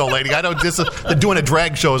time ago, lady. I don't. Doing a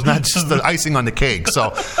drag show is not just the icing on the cake."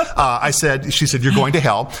 So she said, "You're going to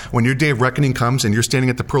hell. When your day of reckoning comes and you're standing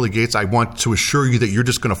at the pearly gates, I want to assure you that you're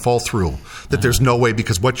just going to fall through. That there's no way,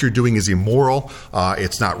 because what you're doing is immoral.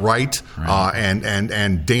 It's not right.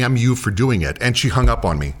 And damn you for doing it." And she hung up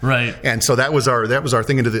on me. Right. And so that was our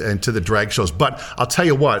thing into the drag shows. But I'll tell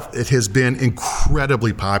you what, it has been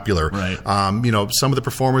incredibly popular. Right. Some of the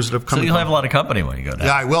performers that have come. So you'll have a lot of company when you go down.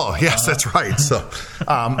 Yeah, I will. Yes, that's right. So,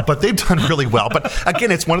 but they've done really well. But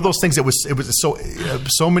again, it's one of those things that was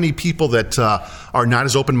so many people that are not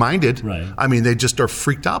as open-minded. Right. I mean, they just are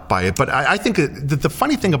freaked out by it. But I think that the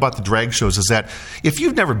funny thing about the drag shows is that if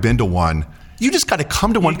you've never been to one, you just got to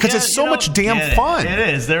come to one because it's so much damn fun. It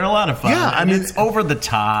is. They're a lot of fun. Yeah, I mean, it's over the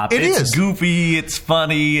top. It's goofy. It's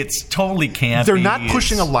funny. It's totally campy. They're not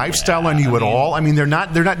pushing a lifestyle on you at all. I mean, they're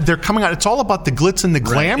not. They're coming out. It's all about the glitz and the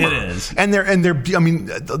glamour. It is. And they're. I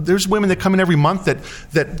mean, there's women that come in every month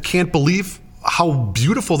that can't believe how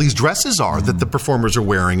beautiful these dresses are that the performers are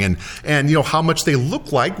wearing, and how much they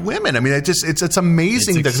look like women. I mean, it's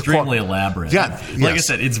amazing. It's extremely elaborate. Yeah, like I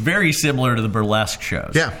said, it's very similar to the burlesque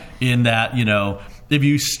shows. Yeah, in that if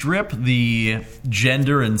you strip the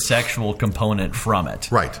gender and sexual component from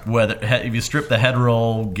it, right? If you strip the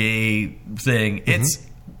hetero gay thing, it's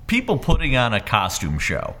people putting on a costume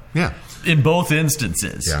show. Yeah. In both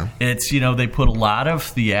instances, it's they put a lot of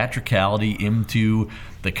theatricality into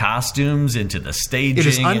the costumes, into the staging. It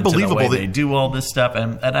is unbelievable into the way they do all this stuff.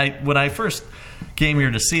 And when I first came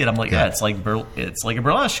here to see it, I'm like, it's like a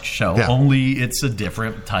burlesque show, only it's a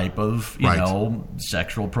different type of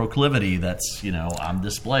sexual proclivity that's on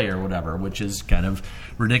display or whatever, which is kind of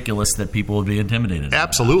ridiculous that people would be intimidated.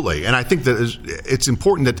 Absolutely. And I think that it's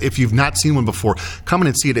important that if you've not seen one before, come in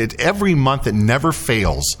and see it. Every month it never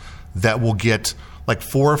fails that will get like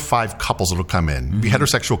 4 or 5 couples that'll come in, be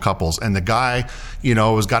heterosexual couples, and the guy,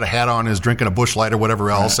 has got a hat on, is drinking a Busch Light or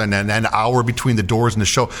whatever else, and then an hour between the doors and the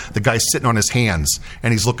show, the guy's sitting on his hands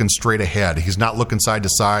and he's looking straight ahead. He's not looking side to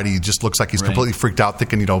side. He just looks like he's completely freaked out,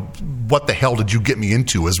 thinking, what the hell did you get me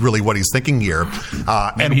into? Is really what he's thinking here.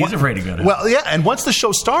 And he's afraid to go to. Well, yeah, and once the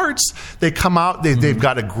show starts, they come out. They've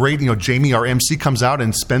got a great, Jamie, our MC, comes out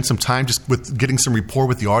and spends some time just with getting some rapport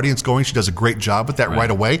with the audience going. She does a great job with that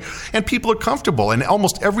right away, and people are comfortable. And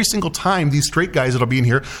almost every single time, these straight guys that'll be in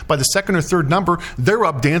here, by the second or third number, they're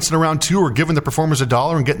up dancing around too, or giving the performers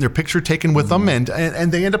 $1 and getting their picture taken with them, and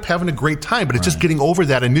they end up having a great time. But it's just getting over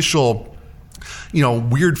that initial,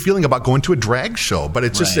 weird feeling about going to a drag show. But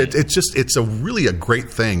it's just, it's a really a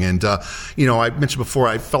great thing. And, I mentioned before,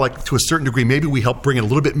 I felt like to a certain degree, maybe we helped bring it a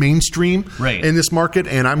little bit mainstream in this market.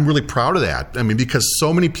 And I'm really proud of that. I mean, because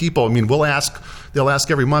so many people, they'll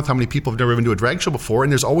ask every month how many people have never been to a drag show before.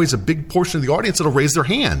 And there's always a big portion of the audience that'll raise their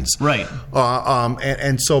hands. Right.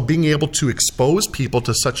 And so being able to expose people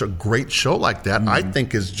to such a great show like that, I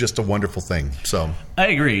think is just a wonderful thing. So I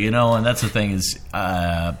agree, and that's the thing is,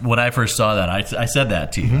 when I first saw that, I said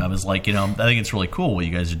that to you. I was like, I think it's really cool what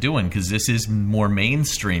you guys are doing, because this is more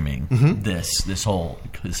mainstreaming this whole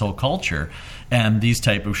culture and these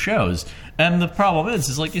type of shows. And the problem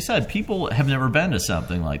is like you said, people have never been to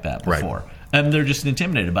something like that before. Right. And they're just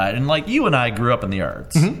intimidated by it. And like you and I grew up in the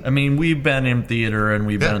arts. I mean, we've been in theater and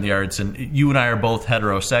we've been in the arts, and you and I are both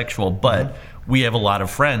heterosexual, but we have a lot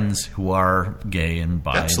of friends who are gay and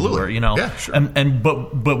bi. Absolutely. And who are,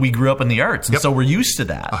 sure. but we grew up in the arts, and so we're used to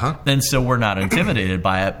that. And so we're not intimidated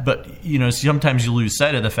by it. But, sometimes you lose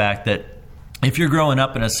sight of the fact that if you're growing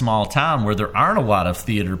up in a small town where there aren't a lot of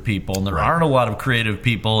theater people and there aren't a lot of creative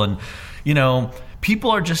people, and,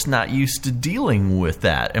 people are just not used to dealing with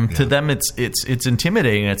that, and to them it's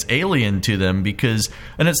intimidating. It's alien to them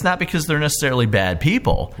and it's not because they're necessarily bad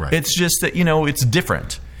people. Right. It's just that it's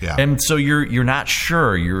different. Yeah. And so you're not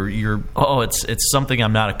sure. It's something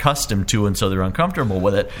I'm not accustomed to, and so they're uncomfortable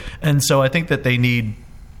with it. And so I think that they need.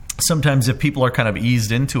 Sometimes if people are kind of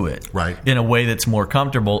eased into it in a way that's more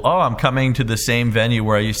comfortable, I'm coming to the same venue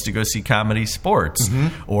where I used to go see Comedy Sports,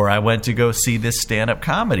 or I went to go see this stand-up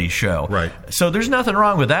comedy show. Right. So there's nothing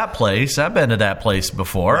wrong with that place. I've been to that place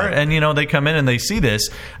before. Right. And, they come in and they see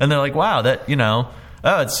this, and they're like, wow, that,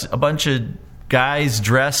 it's a bunch of guys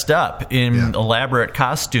dressed up in elaborate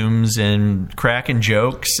costumes and cracking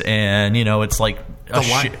jokes, and, it's like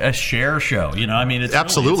a share show. It's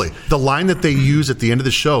absolutely really, the line that they use at the end of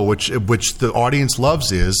the show, which the audience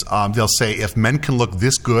loves, is they'll say, "If men can look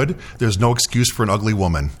this good, there's no excuse for an ugly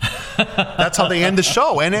woman." That's how they end the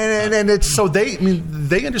show, and it's so they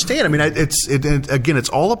understand. It's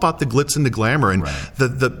all about the glitz and the glamour, and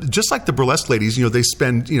the just like the burlesque ladies, they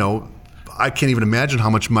spend I can't even imagine how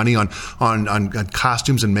much money on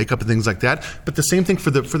costumes and makeup and things like that. But the same thing for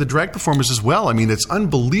the drag performers as well. It's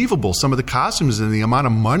unbelievable, some of the costumes and the amount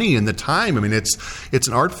of money and the time. It's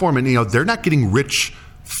an art form, and they're not getting rich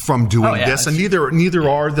from doing this, and neither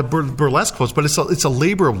are the burlesque folks. But it's a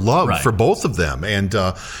labor of love for both of them, and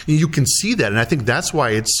you can see that. And I think that's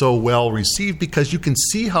why it's so well received, because you can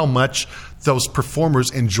see how much those performers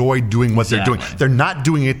enjoy doing what they're doing. They're not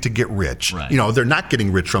doing it to get rich. Right. They're not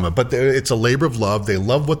getting rich from it, but it's a labor of love. They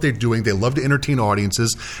love what they're doing. They love to entertain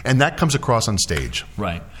audiences, and that comes across on stage.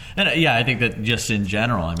 Right. And I think that just in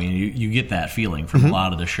general, you get that feeling from a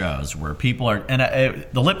lot of the shows where people are, and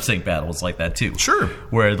the lip sync battle was like that too. Sure.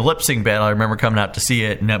 Where the lip sync battle, I remember coming out to see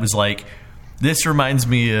it, and it was like, this reminds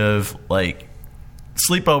me of like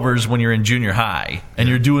sleepovers when you're in junior high and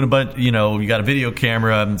you're doing a bunch, you got a video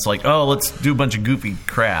camera, and it's like, let's do a bunch of goofy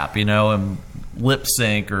crap, and lip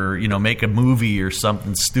sync, or make a movie or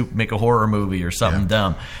something stupid, make a horror movie or something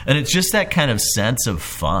dumb. And it's just that kind of sense of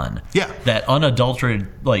fun, that unadulterated,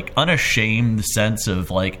 like unashamed sense of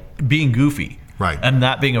like being goofy, and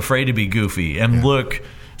not being afraid to be goofy and look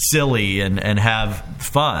silly and have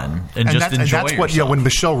fun and just enjoy yourself. What when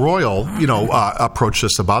Michelle Royal approached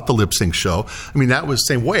us about the lip sync show, that was the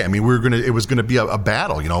same way. It was gonna be a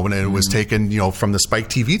battle, when it was taken from the Spike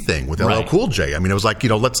TV thing with LL Cool J. It was like,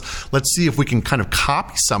 let's see if we can kind of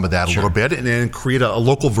copy some of that a little bit and create a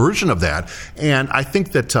local version of that. And I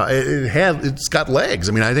think that it's got legs.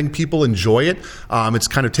 I think people enjoy it. It's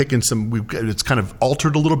kind of taken it's kind of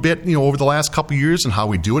altered a little bit over the last couple of years and how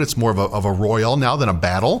we do it. It's more of a royale now than a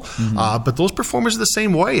battle. But those performers are the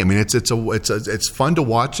same way. It's fun to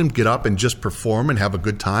watch them get up and just perform and have a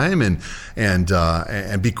good time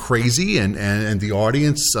and be crazy, and the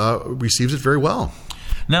audience receives it very well.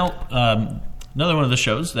 Now, another one of the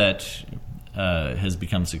shows that has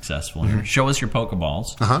become successful here. Show us your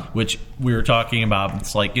Pokeballs, which we were talking about.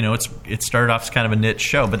 It's like, it started off as kind of a niche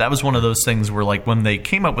show, but that was one of those things where, like, when they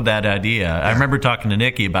came up with that idea, I remember talking to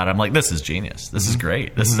Nikki about it. I'm like, this is genius. This is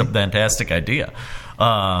great. This is a fantastic idea.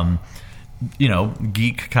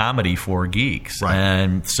 Geek comedy for geeks. Right.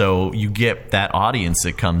 And so you get that audience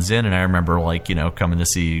that comes in. And I remember, like, coming to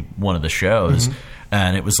see one of the shows,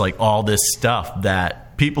 and it was like all this stuff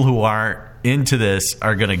that people who aren't into this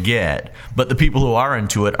are going to get, but the people who are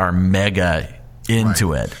into it are mega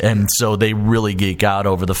into it. And so they really geek out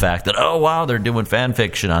over the fact that, oh, wow, they're doing fan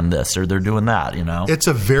fiction on this, or they're doing that, That's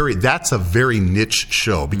a very niche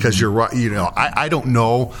show, because you're right. I don't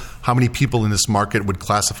know how many people in this market would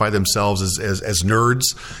classify themselves as nerds,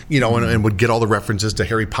 and would get all the references to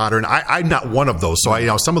Harry Potter. And I'm not one of those.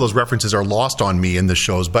 So some of those references are lost on me in the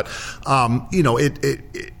shows. But,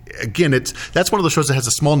 again, that's one of those shows that has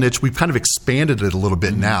a small niche. We've kind of expanded it a little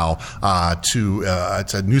bit now to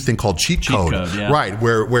it's a new thing called Cheat Code, right?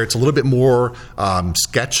 Where it's a little bit more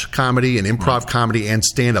sketch comedy and improv comedy and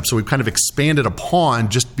stand up. So we've kind of expanded upon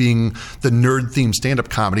just being the nerd themed stand up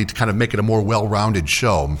comedy to kind of make it a more well rounded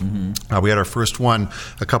show. We had our first one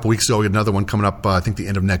a couple weeks ago. We had another one coming up, I think, the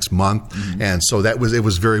end of next month, and so it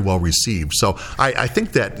was very well received. So I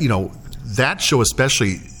think that that show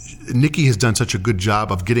especially, Nikki has done such a good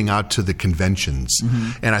job of getting out to the conventions,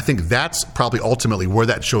 and I think that's probably ultimately where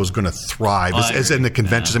that show is going to thrive, is in the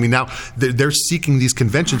conventions. I mean, now they're seeking, these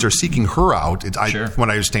conventions are seeking her out, from what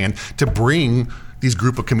I understand, to bring these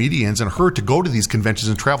group of comedians and her to go to these conventions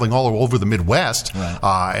and traveling all over the Midwest.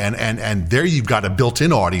 Right. And there you've got a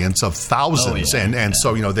built-in audience of thousands.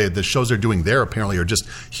 So, the shows they're doing there apparently are just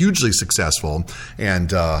hugely successful.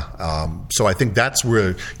 And so I think that's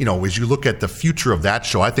where, as you look at the future of that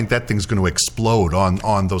show, I think that thing's going to explode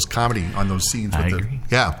on those comedy, on those scenes. I agree.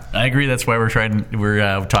 I agree. That's why we're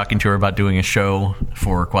talking to her about doing a show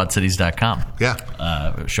for QuadCities.com.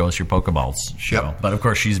 Yeah. Show us your Pokeballs show. Yep. But of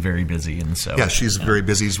course she's very busy, and so she's very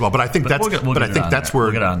busy as well. But I think that's where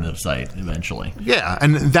we'll get on the site eventually. Yeah,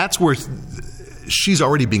 and that's where she's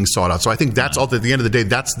already being sought out. So I think that's all. At the end of the day,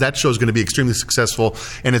 that show is going to be extremely successful,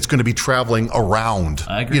 and it's going to be traveling around,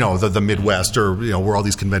 the Midwest, or where all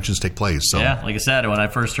these conventions take place. So yeah, like I said, when I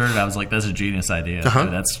first heard it, I was like, "That's a genius idea.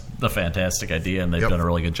 That's a fantastic idea," and they've done a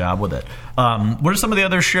really good job with it. What are some of the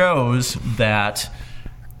other shows that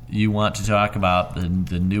you want to talk about,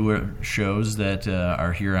 the newer shows that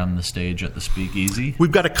are here on the stage at the Speakeasy?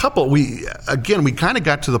 We've got a couple. We kind of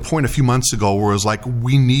got to the point a few months ago where it was like,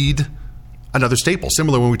 we need another staple.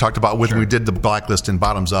 Similar when we talked about when we did the Blacklist and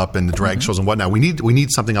Bottoms Up and the drag shows and whatnot. We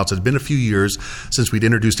need something else. It's been a few years since we'd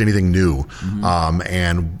introduced anything new,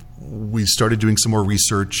 and we started doing some more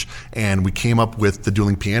research, and we came up with the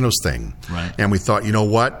Dueling Pianos thing. Right. And we thought, you know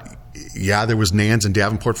what? Yeah, there was Nan's in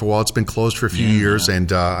Davenport for a while. It's been closed for a few years,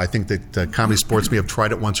 and I think that Comedy Sports may have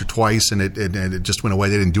tried it once or twice, and it just went away.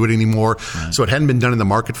 They didn't do it anymore, so it hadn't been done in the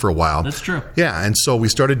market for a while. That's true. Yeah, and so we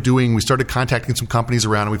started contacting some companies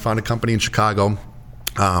around, and we found a company in Chicago,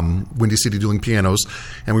 Windy City Dueling Pianos,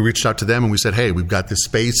 and we reached out to them and we said, hey, we've got this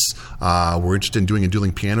space, we're interested in doing a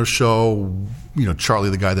dueling piano show. Charlie,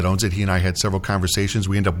 the guy that owns it, he and I had several conversations.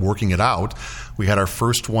 We ended up working it out. We had our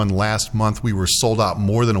first one last month. We were sold out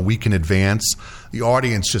more than a week in advance. The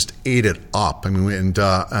audience just ate it up. I mean, and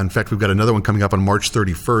in fact, we've got another one coming up on March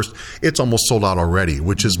 31st. It's almost sold out already,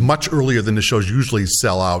 which is much earlier than the shows usually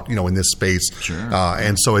sell out, in this space. Sure.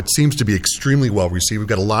 And so it seems to be extremely well received. We've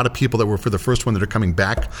got a lot of people that were for the first one that are coming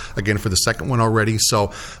back again for the second one already.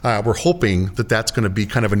 So we're hoping that that's going to be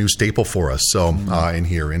kind of a new staple for us. So in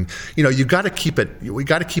here, and you got to keep it. We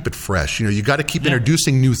got to keep it fresh. You got to keep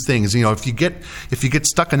introducing new things. If you get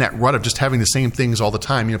stuck in that rut of just having the same things all the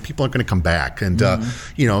time, people aren't going to come back. And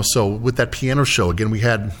so with that piano show again, we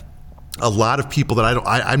had a lot of people that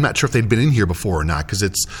I'm not sure if they'd been in here before or not, because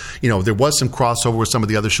it's, there was some crossover with some of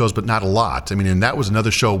the other shows, but not a lot. I mean, and that was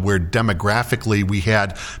another show where demographically we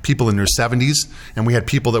had people in their 70s and we had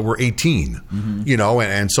people that were 18,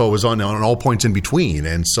 and so it was on all points in between.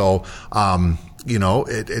 And so,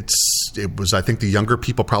 it was, I think the younger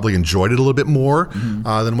people probably enjoyed it a little bit more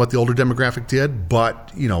than what the older demographic did,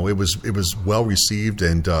 but it was well received,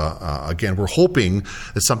 and again, we're hoping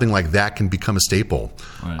that something like that can become a staple.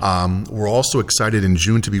 Right. We're also excited in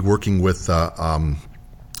June to be working with a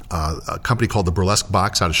company called the Burlesque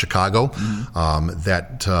Box out of Chicago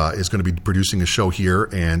that is going to be producing a show here,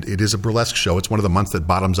 and it is a burlesque show. It's one of the months that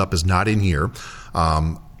Bottoms Up is not in here.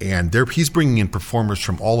 And he's bringing in performers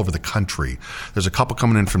from all over the country. There's a couple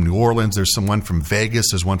coming in from New Orleans. There's someone from Vegas.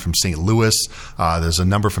 There's one from St. Louis. There's a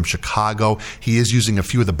number from Chicago. He is using a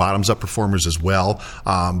few of the Bottoms Up performers as well.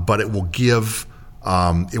 But it will give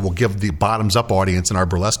it will give the bottoms up audience and our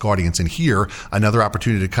burlesque audience in here another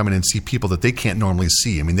opportunity to come in and see people that they can't normally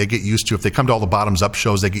see. I mean, they get used to, if they come to all the bottoms up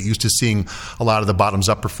shows, they get used to seeing a lot of the bottoms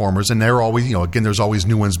up performers, and they're always, again, there's always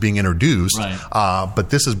new ones being introduced. Right. But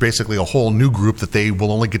this is basically a whole new group that they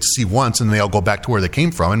will only get to see once, and they all go back to where they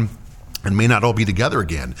came from, and may not all be together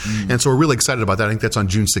again. And so we're really excited about that. I think that's on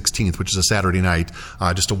June 16th, which is a Saturday night,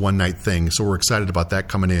 just a one-night thing. So we're excited about that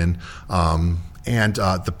coming in. And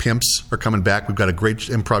the Pimps are coming back. We've got a great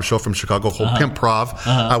improv show from Chicago called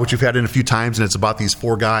Pimprov, which we've had in a few times, and it's about these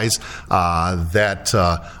four guys that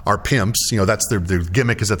are pimps. That's their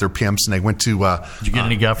gimmick, is that they're pimps, and they went to... Did you get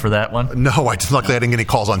any guff for that one? No, luckily I didn't get any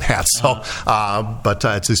calls on that. So, but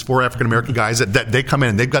it's these four African-American guys that they come in,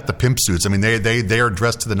 and they've got the pimp suits. I mean, they are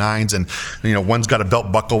dressed to the nines, and one's got a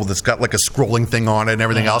belt buckle that's got like a scrolling thing on it and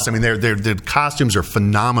everything else. I mean, their costumes are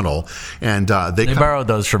phenomenal, and they borrowed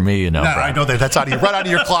those from me, No, I know that's right out of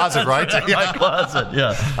your closet, right? My closet,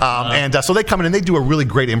 yeah. And so they come in and they do a really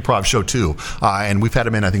great improv show too. And we've had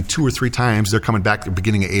them in, I think, 2 or 3 times. They're coming back at the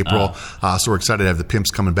beginning of April. So we're excited to have the Pimps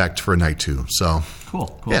coming back for a night too. So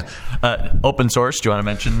cool. Yeah. Open Source, do you want to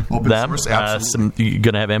mention Open them? Source, absolutely. You're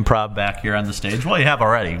going to have improv back here on the stage? Well, you have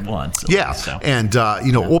already once. Yeah. So. And,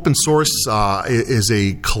 Open Source is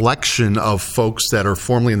a collection of folks that are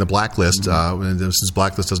formerly in the Blacklist. Since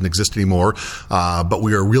Blacklist doesn't exist anymore. But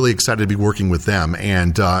we are really excited to be working with them.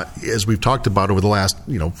 And as we've talked about over the last,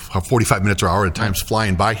 45 minutes or hour at times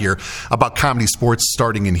flying by here, about comedy sports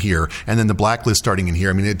starting in here and then the Blacklist starting in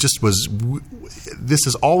here. I mean, it just was, this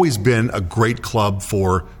has always been a great club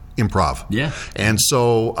for improv. Yeah. And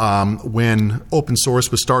so when Open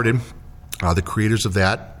Source was started, the creators of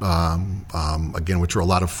that, again, which are a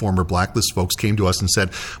lot of former Blacklist folks, came to us and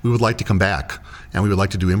said, we would like to come back and we would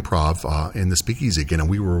like to do improv in the Speakeasy again. And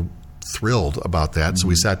we were thrilled about that. So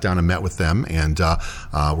we sat down and met with them, and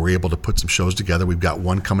we're able to put some shows together. We've got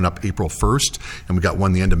one coming up April 1st, and we've got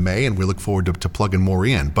one the end of May, and we look forward to plugging more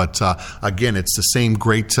in. But again, it's the same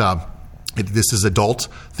great... this is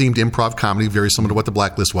adult-themed improv comedy, very similar to what the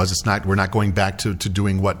Blacklist was. It's not. We're not going back to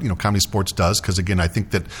doing what Comedy Sports does, because again, I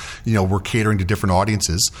think that we're catering to different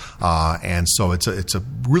audiences, and so it's a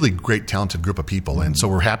really great, talented group of people, and so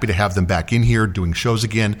we're happy to have them back in here doing shows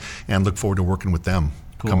again, and look forward to working with them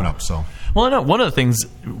coming up. So, well, no, one of the things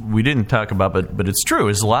we didn't talk about, but it's true,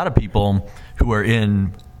 is a lot of people who are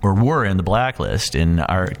in or were in the Blacklist and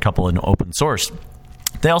are a couple in Open Source.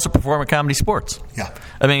 They also perform at Comedy Sports. Yeah.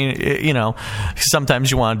 I mean,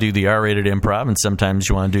 sometimes you want to do the R-rated improv, and sometimes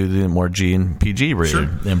you want to do the more G and PG-rated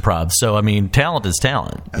improv. So, I mean, talent is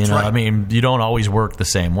talent. That's right. I mean, you don't always work the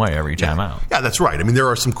same way every time out. Yeah, that's right. I mean, there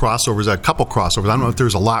are some crossovers, a couple crossovers. I don't know if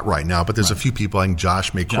there's a lot right now, but there's a few people. I think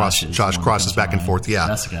Josh crosses back and forth. Yeah.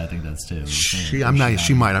 Jessica, I think that's too. She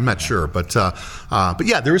might. I'm not sure. But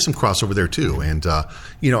yeah, there is some crossover there too. And,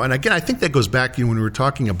 and again, I think that goes back, when we were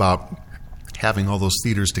talking about having all those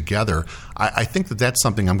theaters together, I think that's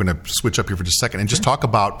something I'm going to switch up here for just a second and just talk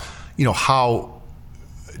about, how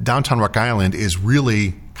downtown Rock Island is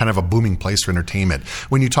really kind of a booming place for entertainment.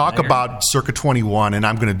 When you talk about Circa 21, and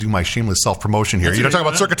I'm going to do my shameless self-promotion here. You talk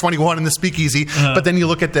about Circa 21 and the Speakeasy, but then you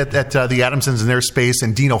look at the Adamsons and their space,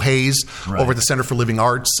 and Dino Hayes over at the Center for Living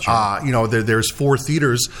Arts. Sure. There's 4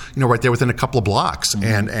 theaters, right there within a couple of blocks,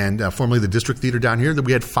 and formerly the District Theater down here, that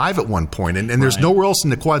we had 5 at one point, and there's nowhere else in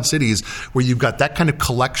the Quad Cities where you've got that kind of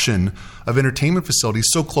collection of entertainment facilities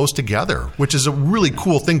so close together, which is a really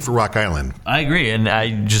cool thing for Rock Island. I agree, and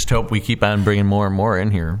I just hope we keep on bringing more and more in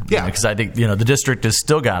here. Yeah, because I think the district has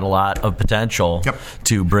still got a lot of potential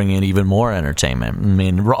to bring in even more entertainment. I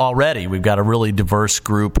mean, already we've got a really diverse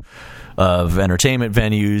group of entertainment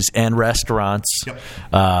venues and restaurants,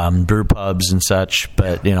 brew pubs and such.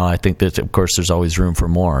 But I think that of course there's always room for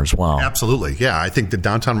more as well. Absolutely, yeah. I think that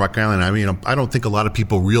downtown Rock Island. I mean, I don't think a lot of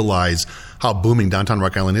people realize how booming downtown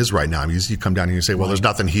Rock Island is right now. I mean, you come down here and you say, well, there's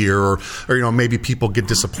nothing here, or maybe people get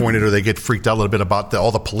disappointed or they get freaked out a little bit about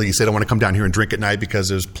all the police. They don't want to come down here and drink at night because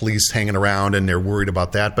there's police hanging around and they're worried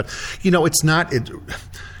about that. But it's not.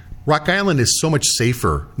 Rock Island is so much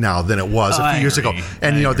safer now than it was a few years ago.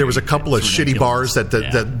 And, there was a couple of shitty bars that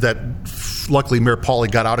luckily Mayor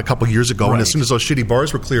Pauly got out a couple of years ago. And as soon as those shitty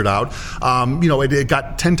bars were cleared out, it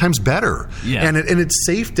got 10 times better. Yeah. And it's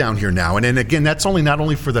safe down here now. And again, that's not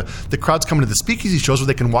only for the crowds coming to the Speakeasy shows where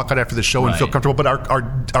they can walk out after the show and feel comfortable, but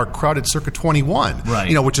our crowd at Circa 21,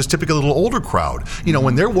 which is typically a little older crowd.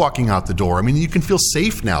 When they're walking out the door, I mean, you can feel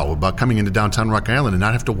safe now about coming into downtown Rock Island and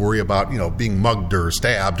not have to worry about, being mugged or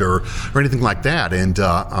stabbed or anything like that. And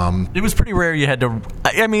it was pretty rare you had to.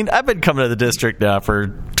 I mean, I've been coming to the district now for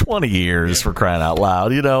 20 years for crying out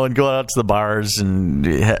loud, and going out to the bars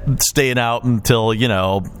and staying out until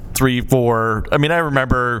 3, 4. I mean, I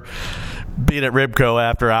remember being at Ribco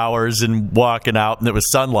after hours and walking out, and it was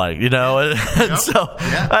sunlight, and so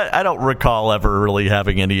I don't recall ever really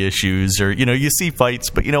having any issues, or you see fights,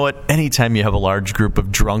 but you know what? Anytime you have a large group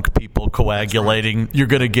of drunk people coagulating, you're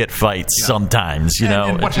going to get fights sometimes.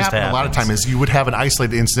 And what happened a lot of times is you would have an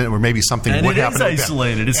isolated incident where maybe something would happen. It's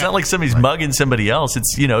isolated. It's not like somebody's mugging somebody else.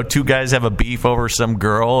 It's 2 guys have a beef over some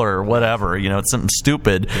girl or whatever. It's something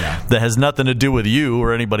stupid that has nothing to do with you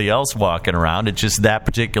or anybody else walking around. It's just that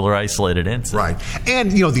particular isolated incident. Right.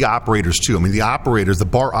 And, the operators, too. I mean, the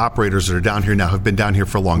bar operators that are down here now have been down here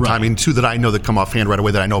for a long time. I mean, 2 that I know that come offhand right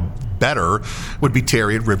away that I know better would be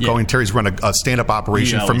Terry at Ribco. And Terry's run a stand-up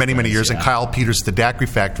operation for many, many years. And Kyle Peters at the Daiquiri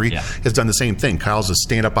Factory has done the same thing. Kyle's a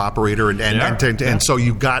stand-up operator. And so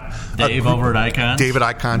you've got Dave over at Icons. Dave at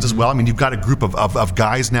Icons as well. I mean, you've got a group of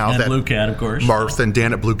guys now. And Blue Cat, of course. Martha and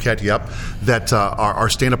Dan at Blue Cat, that are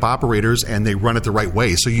stand-up operators, and they run it the right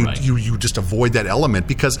way. So you just avoid that element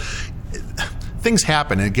because things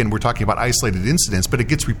happen, and again, we're talking about isolated incidents, but it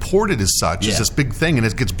gets reported as such, as this big thing, and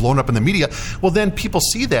it gets blown up in the media. Well, then people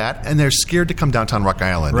see that, and they're scared to come downtown Rock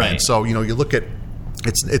Island. Right. And so, you look at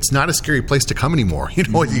it's not a scary place to come anymore. You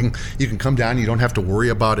can come down. You don't have to worry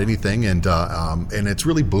about anything, and it's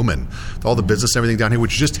really booming. All the business and everything down here,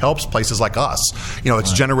 which just helps places like us.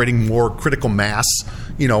 It's generating more critical mass.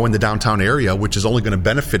 In the downtown area, which is only going to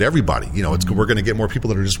benefit everybody. We're going to get more people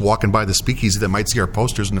that are just walking by the speakeasy that might see our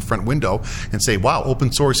posters in the front window and say, "Wow,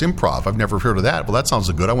 open source improv! I've never heard of that. Well, that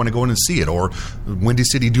sounds good. I want to go in and see it." Or Windy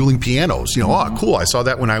City Dueling Pianos. Oh, cool! I saw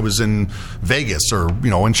that when I was in Vegas or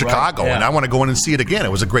in Chicago, and I want to go in and see it again.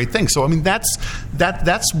 It was a great thing. So I mean, that's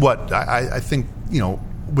what I think.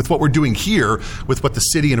 With what we're doing here, with what the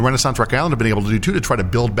city and Renaissance Rock Island have been able to do too, to try to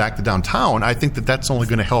build back the downtown, I think that's only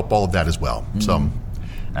going to help all of that as well. So.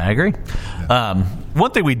 I agree.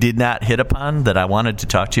 One thing we did not hit upon that I wanted to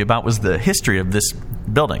talk to you about was the history of this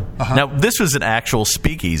building. Now, this was an actual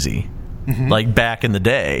speakeasy, like back in the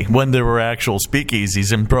day when there were actual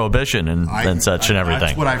speakeasies in Prohibition and such and everything.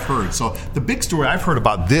 That's what I've heard. So the big story I've heard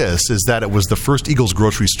about this is that it was the first Eagles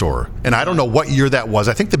grocery store. And I don't know what year that was.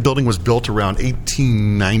 I think the building was built around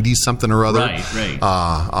 1890 something or other. Right.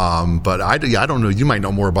 But I don't know. You might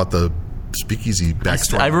know more about the speakeasy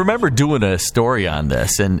backstory. I remember doing a story on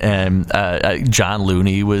this, and John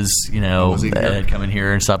Looney was coming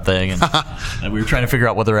here or something, and we were trying to figure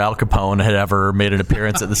out whether Al Capone had ever made an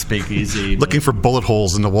appearance at the speakeasy, looking for bullet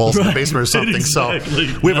holes in the walls in the basement or something. Exactly.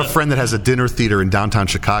 So we have a friend that has a dinner theater in downtown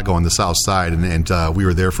Chicago on the south side, and we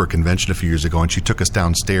were there for a convention a few years ago, and she took us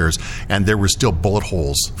downstairs, and there were still bullet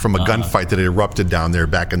holes from a gunfight that had erupted down there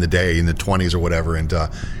back in the day in the 20s or whatever, and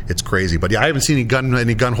it's crazy. But I haven't seen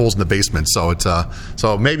any gun holes in the basement. So it's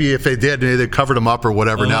so maybe if they did, maybe they covered them up or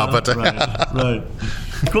whatever now. But right.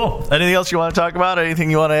 Cool. Anything else you want to talk about?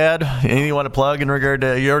 Anything you want to add? Anything you want to plug in regard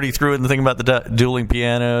to? You already threw in the thing about the dueling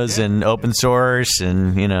pianos and open source,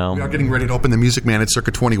 and we are getting ready to open the Music Man at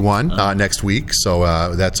Circa 21 next week.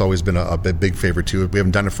 So that's always been a big favorite too. We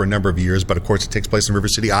haven't done it for a number of years, but of course it takes place in River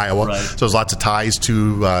City, Iowa. Right. So there's lots of ties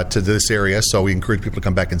to this area. So we encourage people to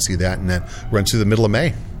come back and see that, and then runs through the middle of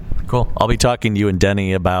May. Cool. I'll be talking to you and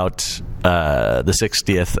Denny about the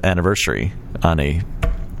 60th anniversary on a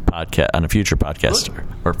podcast, on a future podcast,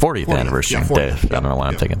 or 40th anniversary. Yeah, 40th. I don't know why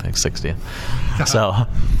I'm thinking 60th. So,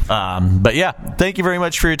 but yeah, thank you very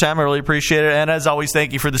much for your time. I really appreciate it. And as always,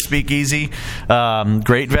 thank you for the Speakeasy.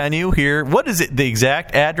 Great venue here. What is it? The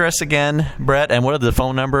exact address again, Brett? And what are the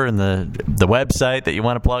phone number and the website that you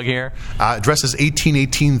want to plug here? Address is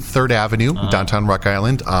 1818 3rd Avenue, downtown Rock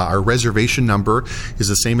Island. Our reservation number is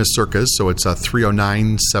the same as Circa's, so it's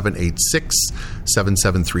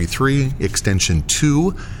 309-786-7733, extension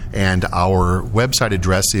 2. And our website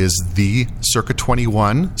address is the Circa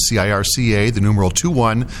 21, CIRCA, the numeral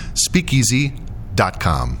 21,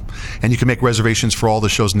 speakeasy.com. And you can make reservations for all the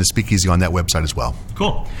shows in the Speakeasy on that website as well.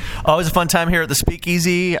 Cool. Always a fun time here at the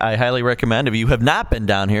Speakeasy. I highly recommend. If you have not been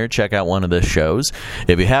down here, check out one of the shows.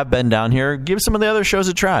 If you have been down here, give some of the other shows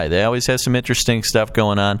a try. They always have some interesting stuff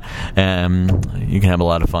going on, and you can have a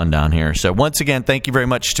lot of fun down here. So once again, thank you very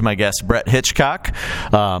much to my guest, Brett Hitchcock,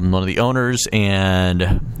 one of the owners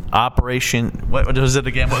and operation. What was it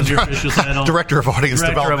again? What was your official title? Director of Audience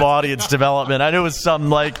Development. Director of Audience Development. I knew it was some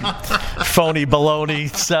like phony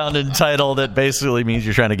baloney sounding title that basically means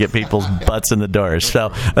you're trying to get people's butts in the doors.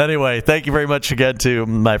 So anyway, thank you very much again to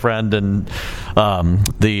my friend and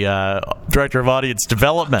the Director of Audience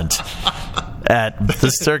Development at the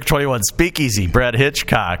Circa 21 Speakeasy, Brett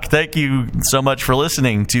Hitchcock. Thank you so much for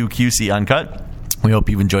listening to QC Uncut. We hope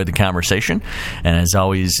you've enjoyed the conversation. And as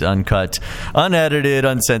always, uncut, unedited,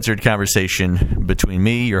 uncensored conversation between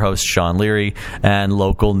me, your host, Sean Leary, and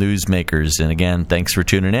local newsmakers. And again, thanks for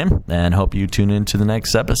tuning in, and hope you tune in to the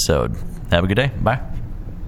next episode. Have a good day. Bye.